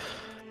 d20.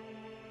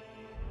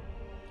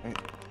 Okay,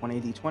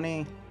 20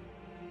 d20,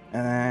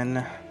 and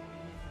then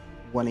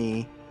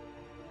 20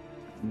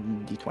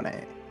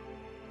 d20.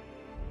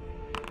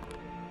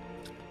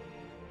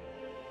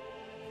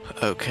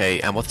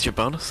 Okay, and what's your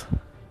bonus?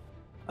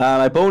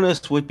 My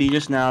bonus would be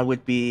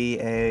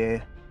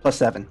a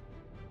 +7.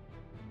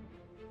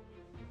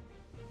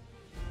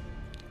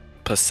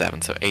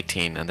 +7, so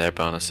 18, and their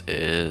bonus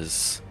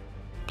is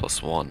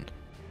 +1.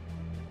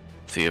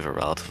 So you have a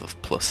relative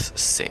of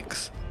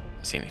 +6.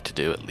 So you need to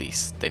do at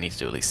least, they need to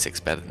do at least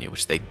 6 better than you,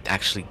 which they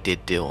actually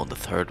did do on the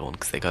third one,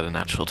 because they got a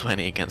natural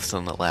 20 against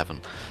an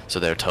 11. So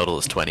their total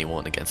is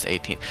 21 against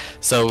 18.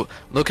 So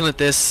looking at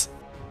this,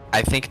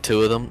 I think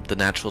 2 of them, the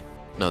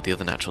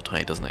other natural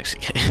 20 doesn't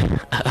actually get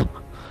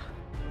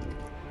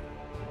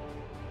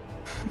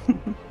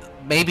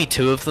Maybe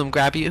 2 of them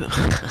grab you,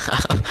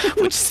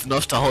 which is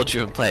enough to hold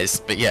you in place.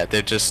 But yeah,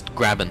 they're just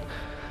grabbing.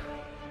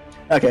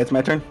 Okay, it's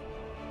my turn.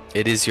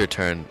 It is your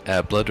turn.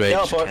 Blood Rage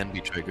Teleport. can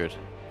be triggered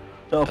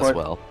Teleport. as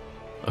well.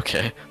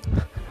 Okay.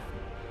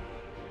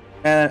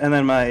 And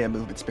then my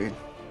movement speed.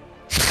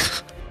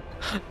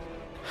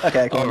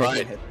 Okay, go All ahead and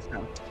right. hit this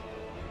now.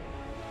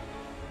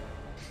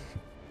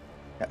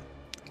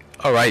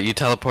 Alright, you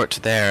teleport to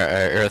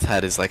there.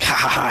 Earthhead is like, ha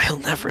ha ha, he'll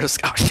never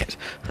escape. Oh, shit.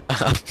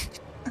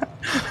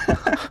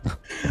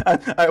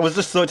 I was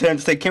just so tempted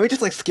to say, can we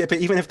just like skip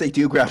it? Even if they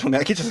do grapple me,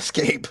 I can just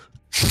escape.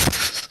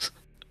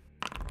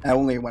 I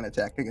only one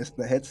attack against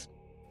the hits.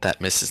 That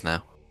misses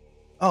now.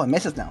 Oh, it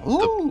misses now.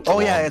 Ooh. The Oh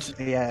yeah, wand.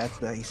 it's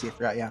the EC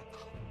threat. Yeah.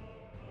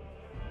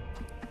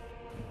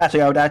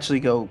 Actually, I would actually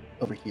go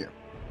over here.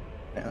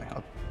 Anyway,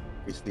 I'll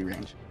increase the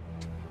range.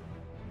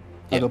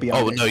 I'll go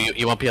beyond. Oh it. no,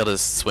 you won't be able to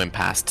swim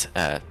past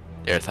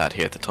Earthhead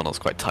here. The tunnel's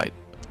quite tight.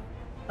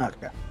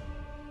 Okay.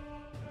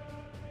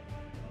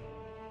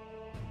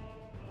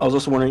 I was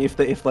also wondering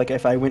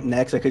if I went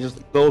next, I could just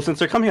go, since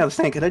they're coming out of the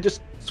sand, could I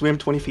just swim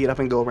 20 feet up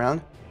and go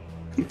around?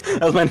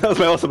 that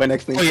was also my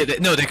next thing. Oh yeah,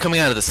 no, they're coming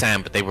out of the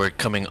sand, but they were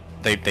coming.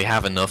 They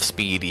have enough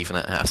speed, even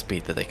at half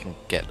speed, that they can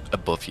get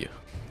above you.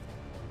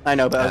 I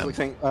know, but I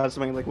was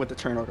saying like what the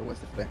turn order was.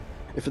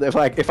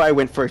 If I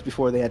went first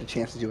before they had a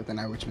chance to do it, then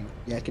I would.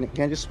 Yeah, can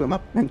I just swim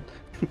up and?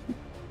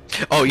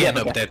 Oh yeah, Yeah, no,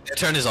 yeah. but their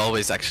turn is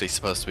always actually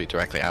supposed to be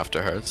directly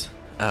after hers.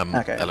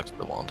 Okay. I looked at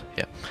the wand.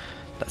 Yeah,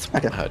 that's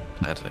Okay. how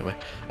I had it anyway.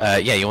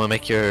 Yeah, you want to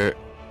make your.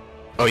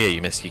 Oh yeah,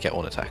 you missed. You get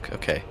one attack.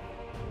 Okay.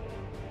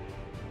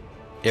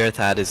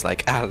 Irithad is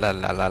like ah la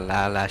la la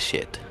la la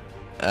shit.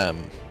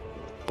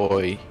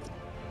 Boy,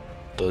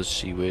 does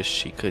she wish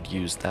she could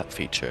use that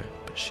feature,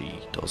 but she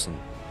doesn't.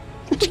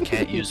 She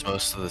can't use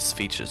most of the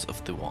features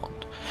of the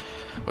wand,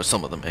 or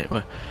some of them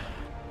anyway.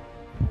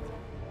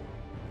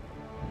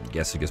 I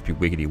guess it gets be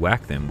wiggity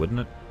whack then, wouldn't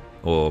it?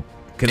 Or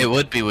can It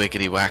would be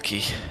wiggity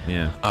wacky.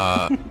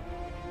 yeah.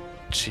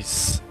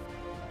 She's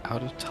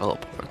out of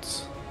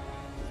teleports.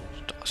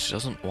 She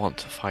doesn't want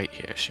to fight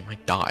here. She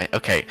might die.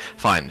 Okay,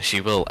 fine. She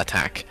will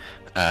attack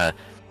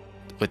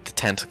with the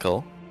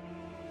tentacle.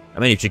 I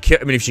mean,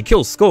 if she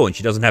kills Scorn,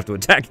 she doesn't have to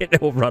attack it.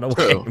 It will run away.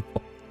 True.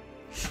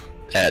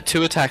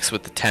 2 attacks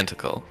with the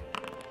tentacle.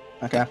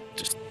 Okay.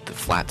 Just the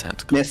flat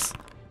tentacle. Miss.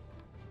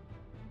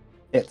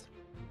 Hit.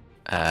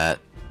 The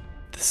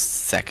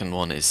second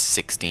one is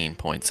 16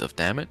 points of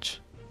damage.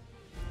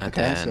 And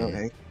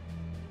Okay.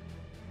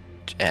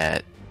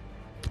 then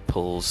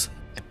pulls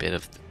a bit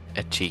of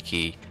a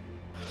cheeky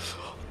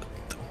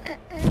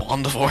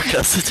Wand of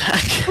Orcus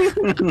attack.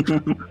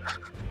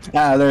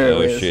 There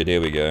Oh it is. shit!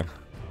 Here we go.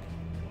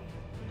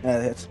 Yeah,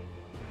 it hits.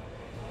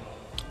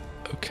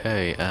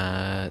 Okay,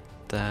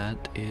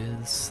 that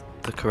is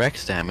the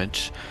correct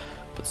damage,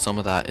 but some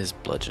of that is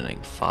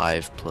bludgeoning.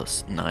 5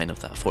 plus 9 of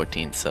that,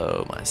 14,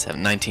 so minus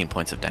 7, 19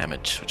 points of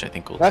damage, which I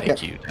think will Okay.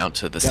 take you down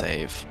to the Yep.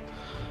 save.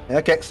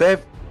 Okay,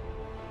 save.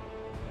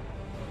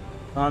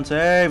 On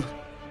save.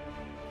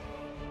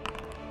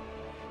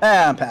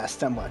 And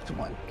pass. I'm back to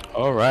 1.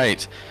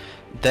 Alright,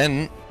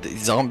 then the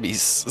zombies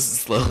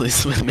slowly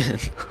swim in.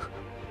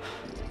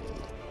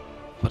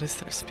 What is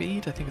their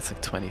speed? I think it's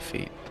like 20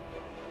 feet.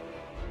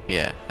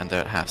 Yeah, and they're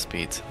at half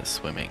speed, so they're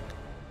swimming.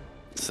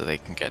 So they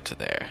can get to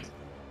there.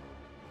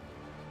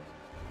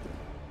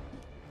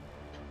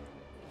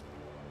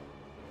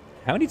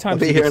 How many I'll times?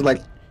 be do you here get in to-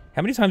 like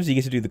How many times do you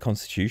get to do the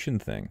Constitution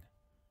thing?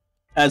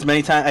 as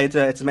many times. It's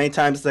as many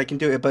times as I can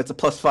do it, but it's a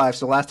 +5.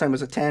 So last time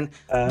was a 10.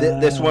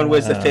 This one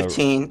was a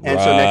 15, and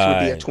so next would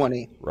be a right.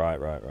 20. Right.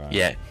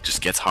 Yeah, it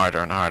just gets harder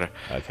and harder.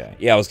 Okay.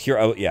 Yeah, I was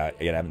curious. Yeah,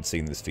 again, I haven't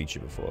seen this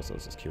feature before, so I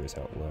was just curious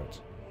how it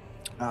worked.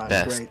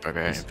 Best Great.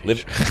 barbarian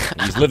Liv- feature.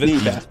 he's living. The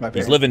He's, best he's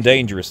barbarian. living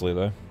dangerously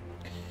though.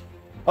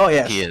 Oh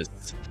yes. He is.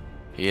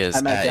 He is.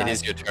 I might It die.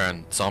 is your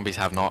turn. Zombies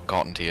have not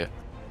gotten to you.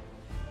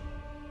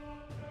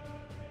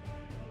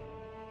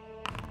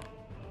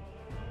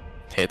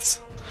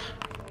 Hits.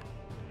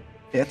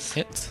 Hits.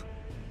 Hits.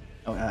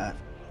 Oh,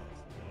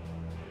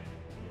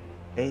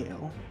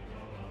 AO.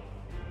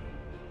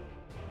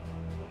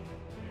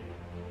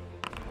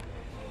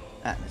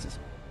 Misses.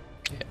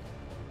 Yeah.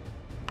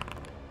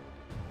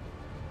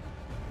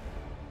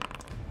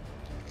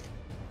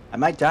 I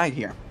might die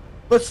here.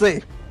 Let's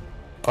see.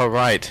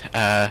 Alright,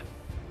 yeah,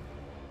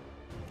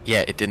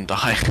 it didn't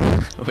die,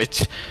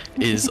 which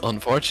is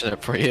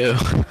unfortunate for you.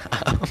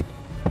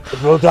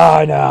 It will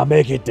die now.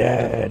 Make it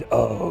dead.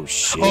 Oh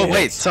shit. Oh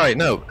wait, sorry,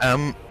 no.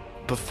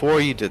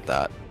 Before you did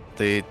that,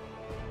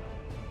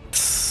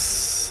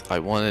 I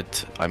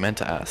meant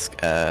to ask,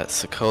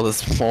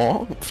 Sokola's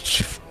more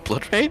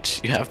blood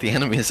rage? You have the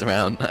enemies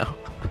around now.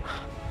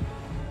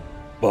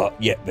 But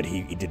yeah, but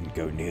he didn't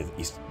go near.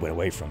 He went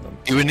away from them.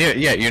 You were near,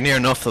 yeah, you're near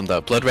enough of them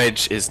though. Blood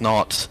rage is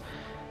not.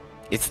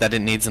 It's that it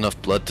needs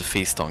enough blood to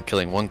feast on.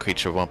 Killing one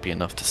creature won't be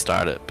enough to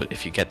start it, but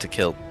if you get to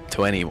kill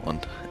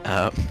 21,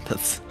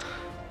 that's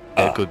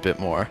a good bit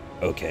more.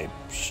 Okay,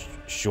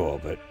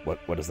 sure, but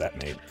what does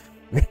that mean?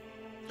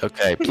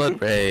 Okay,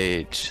 blood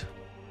rage.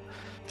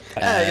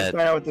 Find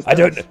out what this I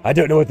does.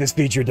 don't know what this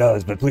feature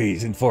does, but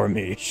please inform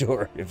me.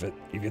 Sure, if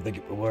you think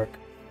it will work.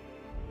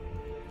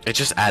 It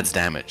just adds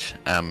damage.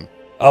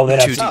 Oh, then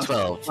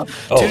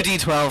 2d12. Oh.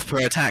 2d12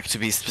 per attack to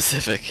be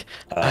specific.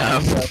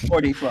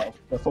 4d12.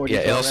 The 4d12. Yeah,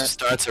 it also right?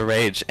 starts a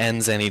rage,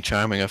 ends any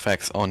charming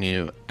effects on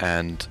you,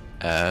 and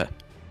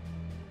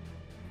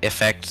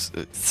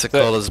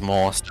Sakola's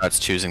Maw starts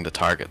choosing the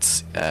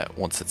targets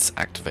once it's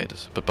activated,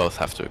 but both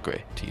have to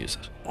agree to use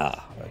it.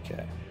 Ah,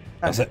 okay.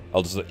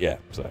 I'll just yeah.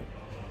 So, all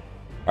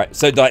right.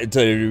 So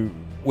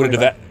would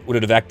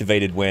it have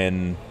activated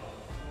when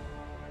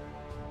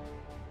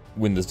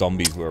the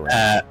zombies were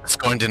around?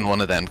 Scorn didn't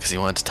want to then because he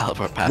wanted to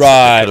teleport past.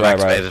 Right, it. It right,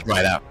 activated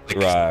right out.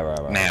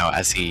 Right. Now,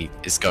 as he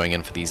is going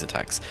in for these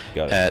attacks.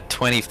 Got it.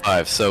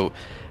 25. So,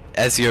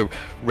 as you're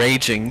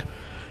raging,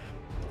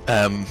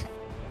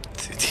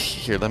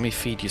 here, let me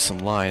feed you some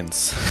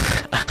lines.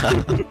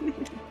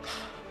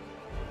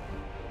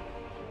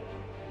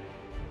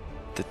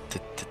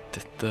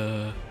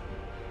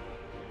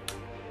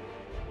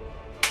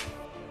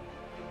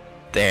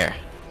 There.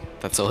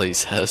 That's all he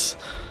says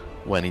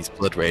when he's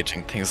blood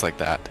raging, things like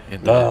that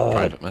in the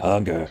private method.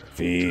 Hunger,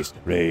 feast,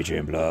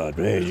 raging blood,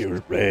 rage,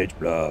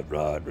 blood,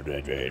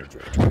 rage.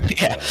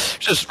 Yeah,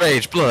 just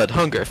rage, blood,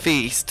 hunger,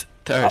 feast,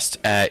 thirst.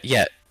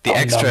 Yeah, the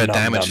extra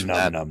damage from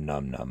that.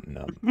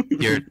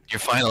 Your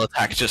final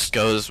attack just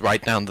goes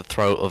right down the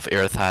throat of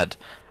Irithad,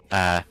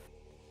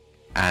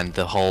 and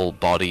the whole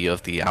body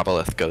of the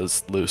aboleth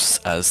goes loose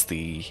as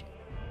the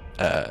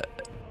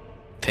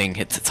thing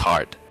hits its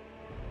heart.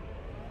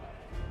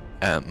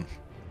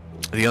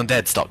 The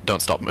undead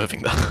don't stop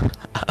moving though.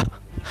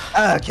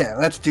 Okay,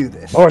 let's do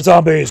this. More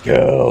zombies,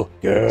 go.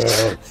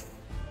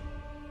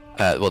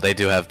 Well, they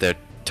do have their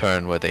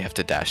turn where they have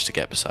to dash to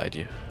get beside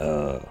you.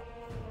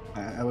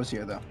 I was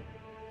here though.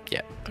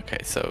 Yeah. Okay.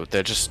 So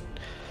they're just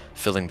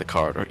filling the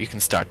corridor. You can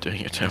start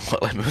doing your turn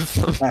while I move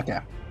them. Okay.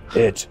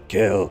 Hit,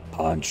 kill,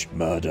 punch,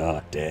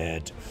 murder,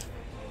 dead.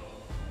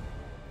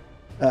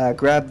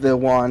 Grab the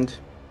wand.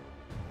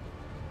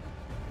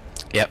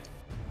 Yep.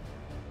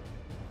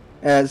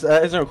 As it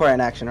doesn't require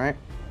an action, right?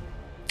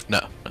 No,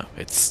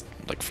 it's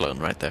like flown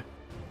right there.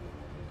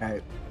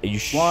 Alright. Are you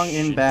Long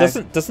in bag.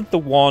 Doesn't the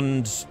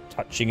wand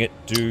touching it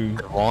do?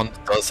 The wand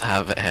does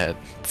have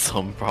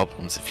some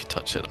problems if you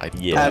touch it. I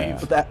Yeah.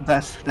 believe.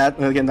 That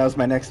again. That was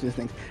my next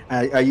thing.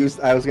 I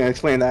was gonna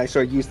explain that. I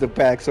sort of used the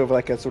bag sort of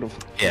like a sort of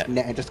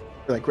net and just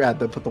like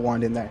put the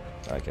wand in there.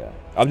 Okay.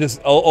 I'm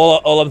just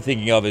all I'm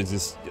thinking of is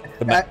just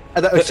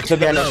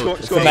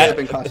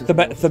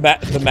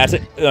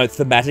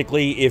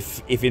thematically,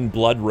 if in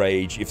Blood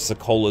Rage, if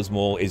Sakola's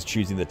Maw is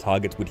choosing the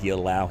targets, would he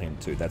allow him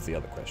to? That's the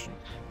other question.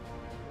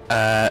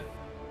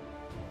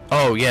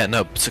 Oh yeah,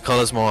 no.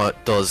 Sakola's Maw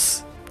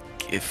does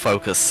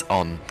focus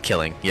on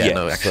killing. Yeah,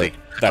 no, actually,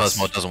 Sakola's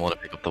Maw doesn't want to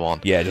pick up the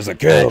wand. Yeah, just like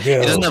kill. He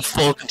doesn't have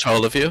full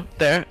control of you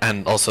there,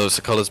 and also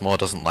Sakola's Maw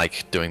doesn't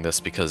like doing this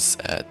because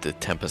the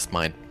Tempest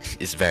Mine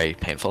is very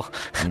painful.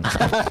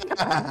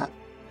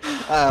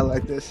 I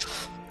like this.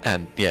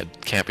 And yeah,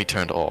 can't be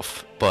turned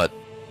off, but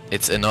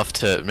it's enough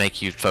to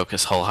make you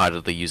focus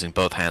wholeheartedly using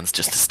both hands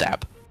just to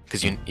stab,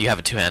 because you have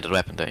a two-handed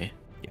weapon, don't you?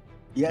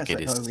 Yes.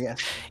 Yes.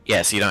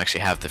 Yeah, so you don't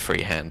actually have the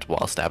free hand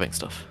while stabbing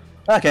stuff.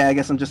 Okay, I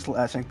guess I'm just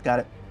slashing.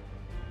 Got it.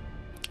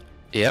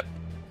 Yep.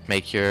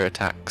 Make your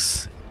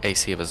attacks.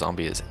 AC of a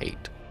zombie is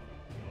 8.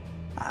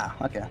 Ah,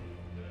 okay.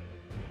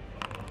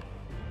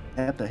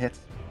 Yep, that hits.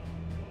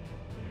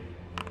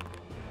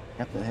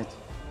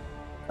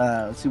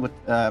 Let's see what.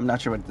 I'm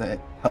not sure what the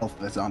health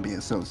of a zombie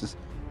is, so let's just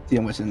see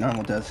how much the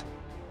normal does.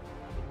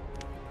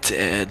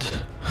 Dead.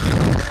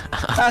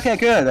 Okay,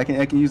 good. I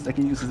can use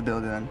this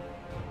ability then.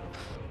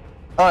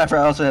 Oh, I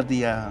also have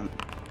the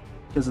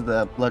because of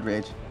the blood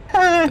rage.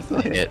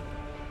 Hit.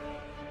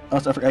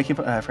 Also, I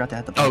forgot to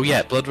add the. Oh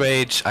yeah, blood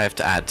rage. I have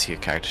to add to your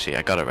character sheet.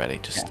 I got it ready.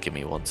 Just give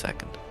me 1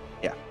 second.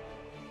 Yeah.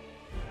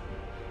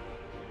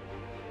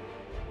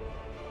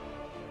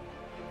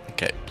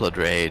 Okay, blood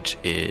rage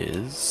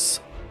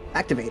is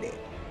activated.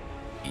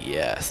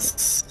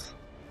 Yes.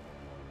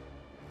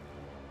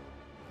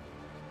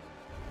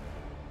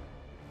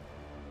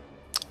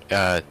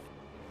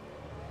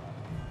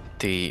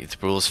 The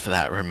rules for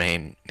that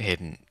remain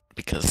hidden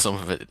because some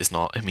of it is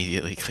not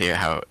immediately clear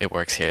how it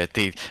works here.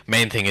 The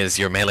main thing is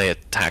your melee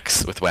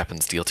attacks with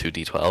weapons deal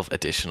 2d12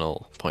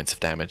 additional points of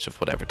damage of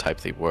whatever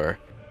type they were.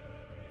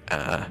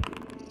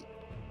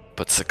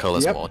 But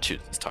Sakola's Maw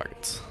chooses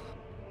targets.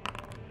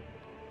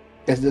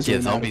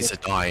 Yeah, zombies are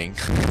dying.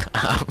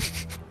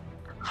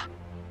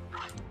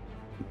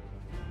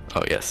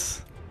 Oh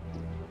yes,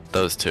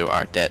 those two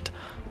are dead.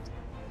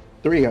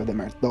 3 of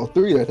them are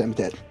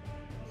dead.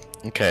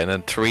 Okay, and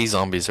then 3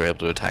 zombies are able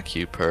to attack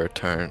you per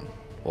turn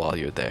while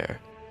you're there.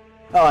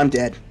 Oh, I'm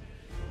dead.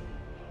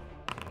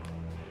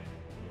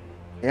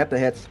 Yep, that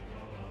hits.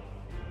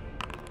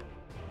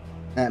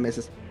 That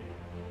misses.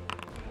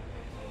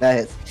 That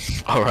hits.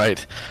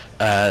 Alright.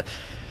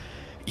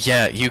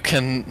 Yeah, you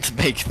can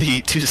make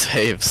the 2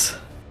 saves.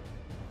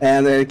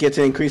 And then it gets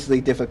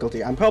increasingly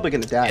difficulty. I'm probably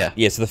gonna die.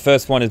 Yeah, so the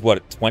first one is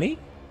what, 20?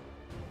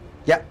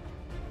 Yep.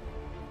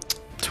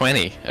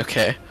 20,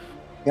 okay.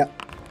 Yep.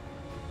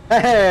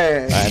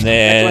 Hey! And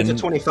then next one's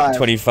a 25.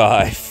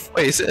 25.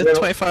 Wait, is it a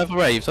 25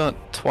 already? You've done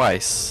it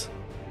twice.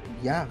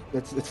 Yeah,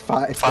 it's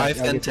 5. 5 I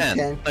and get to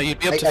 10. No, you'd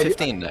be up to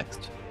 15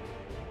 next.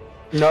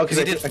 No,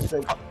 because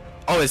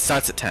Oh, it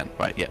starts at 10.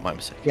 Right, yeah, my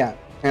mistake. yeah,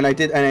 and I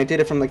did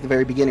it from like the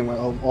very beginning,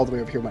 all the way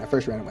over here when I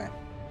first ran away.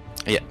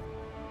 Yeah.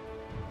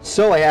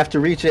 So I have to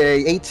reach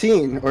a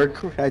 18, or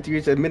I have to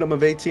reach a minimum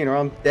of 18, or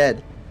I'm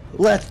dead.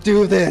 Let's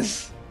do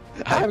this.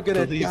 I'm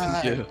gonna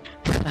die. You.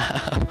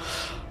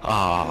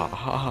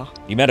 Ah.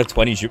 The amount of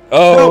 20s you.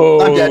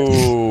 Oh, I'm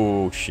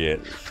dead.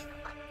 Shit.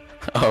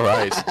 All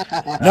right.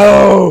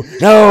 No,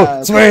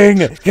 swing,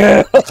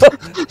 get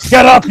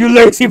up, you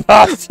lazy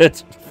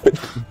bastard!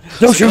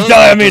 Don't you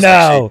die on me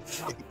now!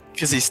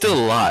 Because he's still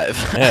alive.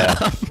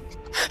 Yeah.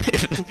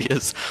 Even if he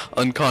is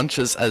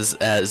unconscious as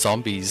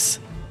zombies.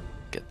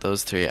 Get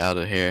those 3 out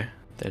of here.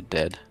 They're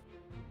dead.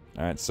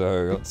 Alright,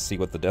 so let's see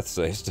what the death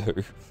saves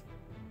do.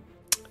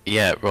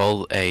 Yeah,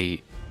 roll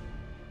a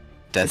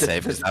death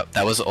save. 'Cause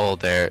that was all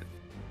their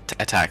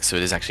attacks, so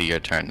it is actually your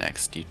turn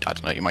next. I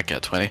don't know, you might get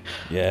a 20.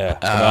 Yeah,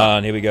 come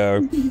on, here we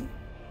go.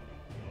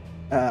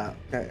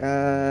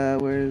 Okay,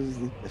 where's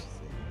the death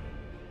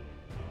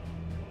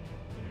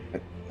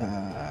save?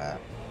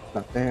 It's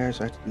not there,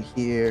 so I have to be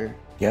here.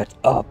 Get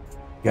up.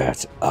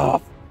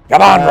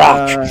 Come on,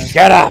 Rock.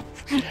 Get up.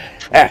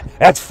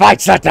 Let's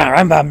fight something.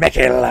 Remember,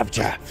 Mickey loved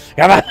you.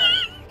 Come on.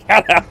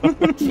 Get up.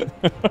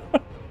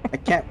 I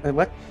can't.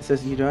 What? It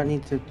says you don't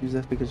need to do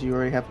this because you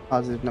already have a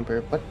positive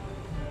number. What?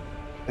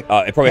 It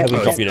probably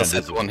hasn't dropped you down.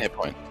 That's 1 hit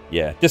point.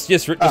 Yeah, just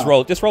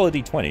roll a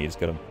d20. Just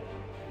get him.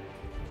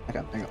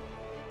 Okay, hang on.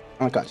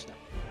 Oh my gosh.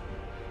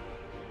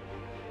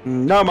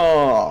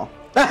 Normal.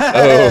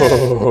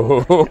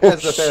 Oh.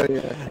 That's a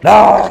failure.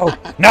 No.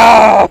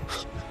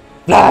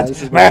 Blood,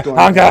 this is what's going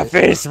hunger, on.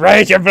 feast,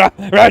 rage, and blood,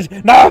 rage,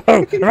 no,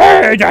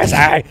 rage, I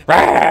say,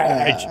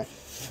 rage.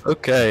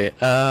 Okay,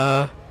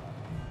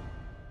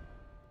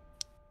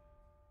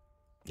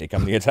 Here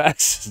come the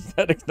attacks.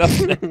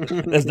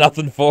 There's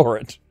nothing for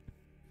it.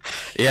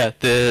 yeah,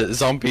 the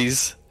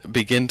zombies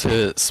begin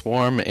to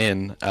swarm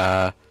in.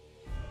 I'm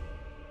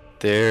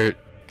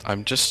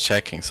just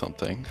checking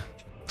something.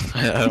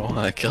 I don't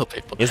want to kill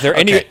people. Is there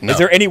Okay, no. Is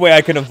there any way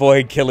I can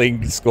avoid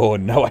killing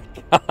Scorn? No, I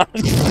can't.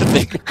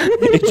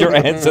 Is your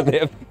answer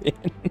there?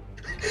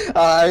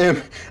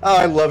 I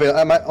love it.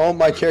 All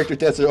my character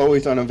deaths are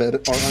always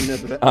inevitable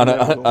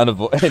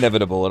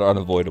Inevitable or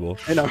unavoidable.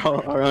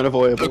 Are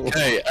unavoidable.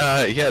 Okay,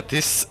 yeah,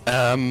 this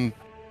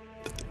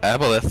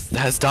Aboleth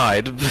has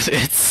died, but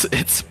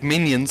its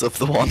minions of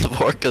the Wand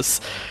of Orcus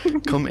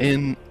come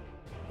in.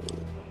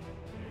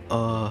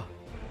 Num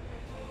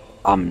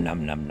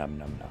num num num num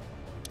num.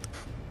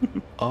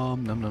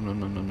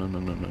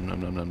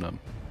 Num.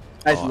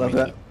 I just love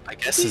that. I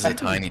guess there's a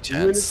tiny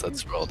chance.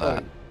 Let's roll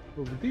that.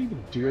 Well, did they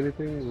even do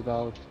anything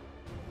without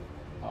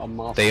a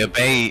monster? They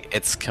obey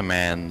its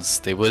commands.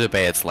 They would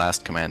obey its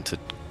last command to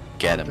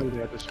get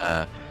him.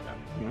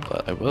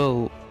 But I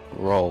will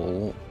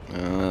roll.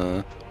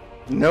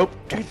 Nope.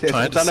 Trying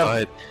to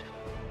decide.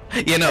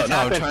 Yeah, no,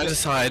 I'm trying to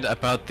decide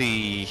about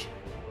the.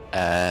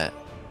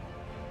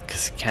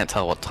 Because you can't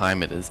tell what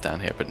time it is down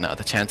here, but no,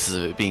 the chances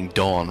of it being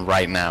dawn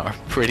right now are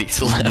pretty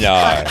slim. No.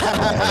 I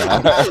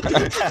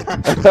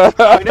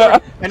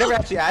never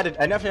actually added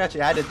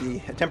the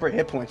temporary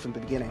hit points from the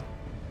beginning.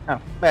 Oh,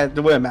 man, it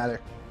wouldn't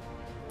matter.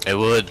 It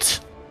would.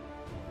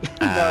 It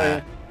would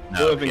have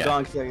been yeah.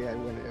 gone. So yeah, it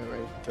wouldn't.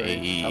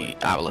 The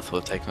Aboleth would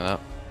have taken it up.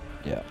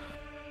 Yeah.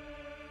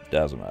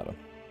 Doesn't matter.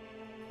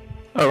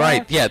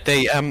 Alright, yeah,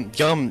 they, yum.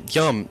 Scorn's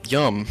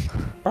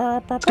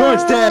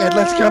dead.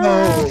 Let's go.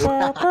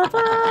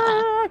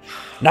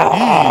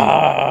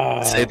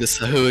 No. Say the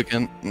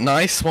Sahuagin.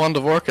 Nice Wand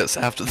of Orcus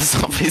after the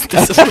zombies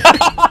disappear.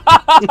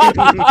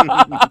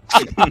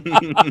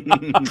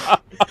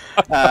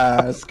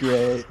 That's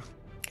great.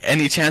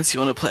 Any chance you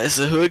want to play a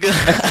Sahuagin?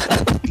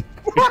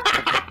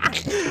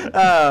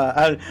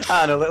 I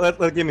don't know.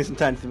 Let give me some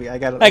time to me. I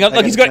got. Hang on,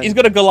 look, he's got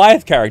a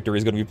Goliath character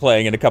he's going to be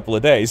playing in a couple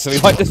of days, so he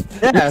might just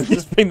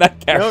just bring that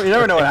character. You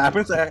never know what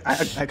happens. I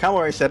kind of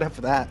already set up for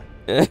that.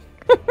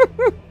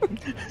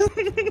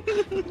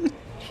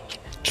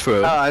 True.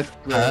 Oh, that's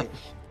great.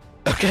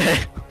 Okay.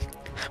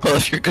 Well,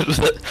 if you're good with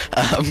it,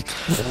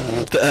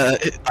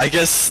 I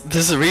guess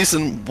there's a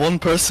reason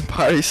one-person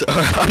parties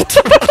are hard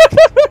to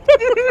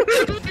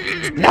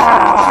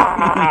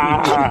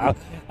No.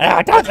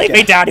 Don't leave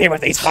me down here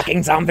with these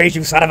fucking zombies,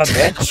 you son of a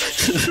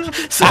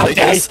bitch! So How I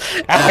guess,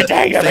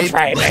 dare you they-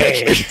 betray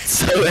me!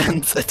 So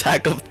ends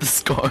Attack of the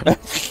Scorn.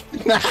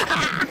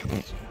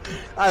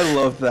 I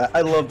love that. I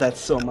love that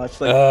so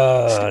much. Like,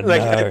 Oh,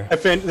 like no.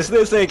 this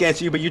is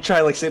against you, but you try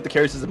like save the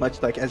characters as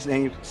much like as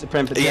any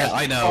supreme. Yeah,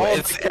 I know.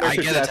 I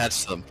get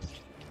attached to them.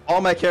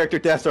 All my character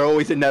deaths are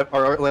always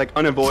are like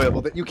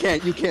unavoidable. That you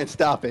can't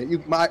stop it.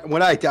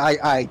 When I die,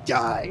 I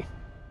die.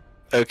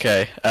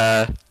 Okay.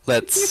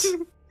 Let's.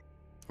 Ooh,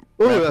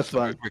 that's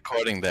fun.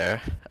 Recording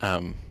there.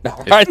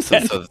 Alright So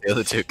then. the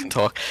other two can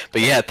talk.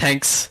 But yeah,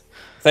 thanks.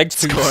 Thanks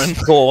to Scorn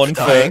Scorn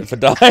dying. for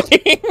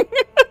dying.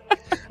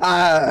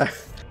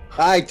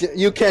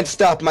 You can't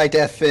stop my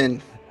death,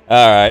 Finn.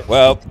 Alright,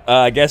 well,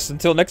 I guess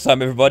until next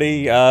time,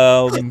 everybody,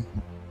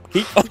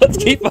 Let's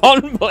keep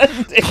on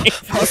blending.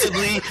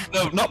 Possibly,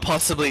 no, not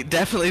possibly,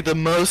 definitely the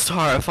most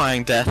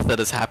horrifying death that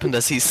has happened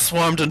as he's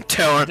swarmed and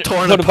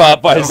torn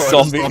apart by a horde of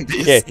zombie.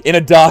 zombies. Yeah, in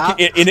a dark,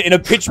 in a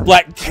pitch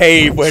black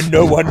cave where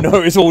no one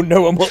knows or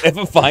no one will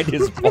ever find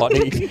his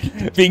body,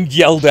 being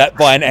yelled at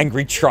by an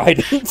angry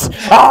trident.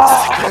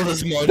 All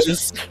this more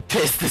just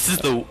pissed. This is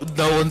the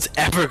no one's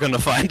ever gonna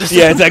find us.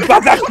 Yeah, it's like,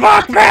 what the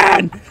fuck,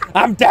 man?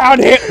 I'm down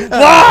here.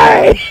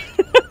 Why?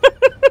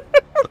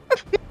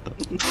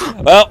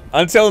 Well,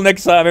 until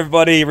next time,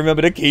 everybody,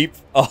 remember to keep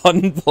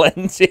on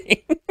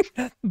blending.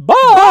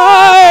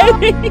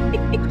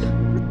 Bye!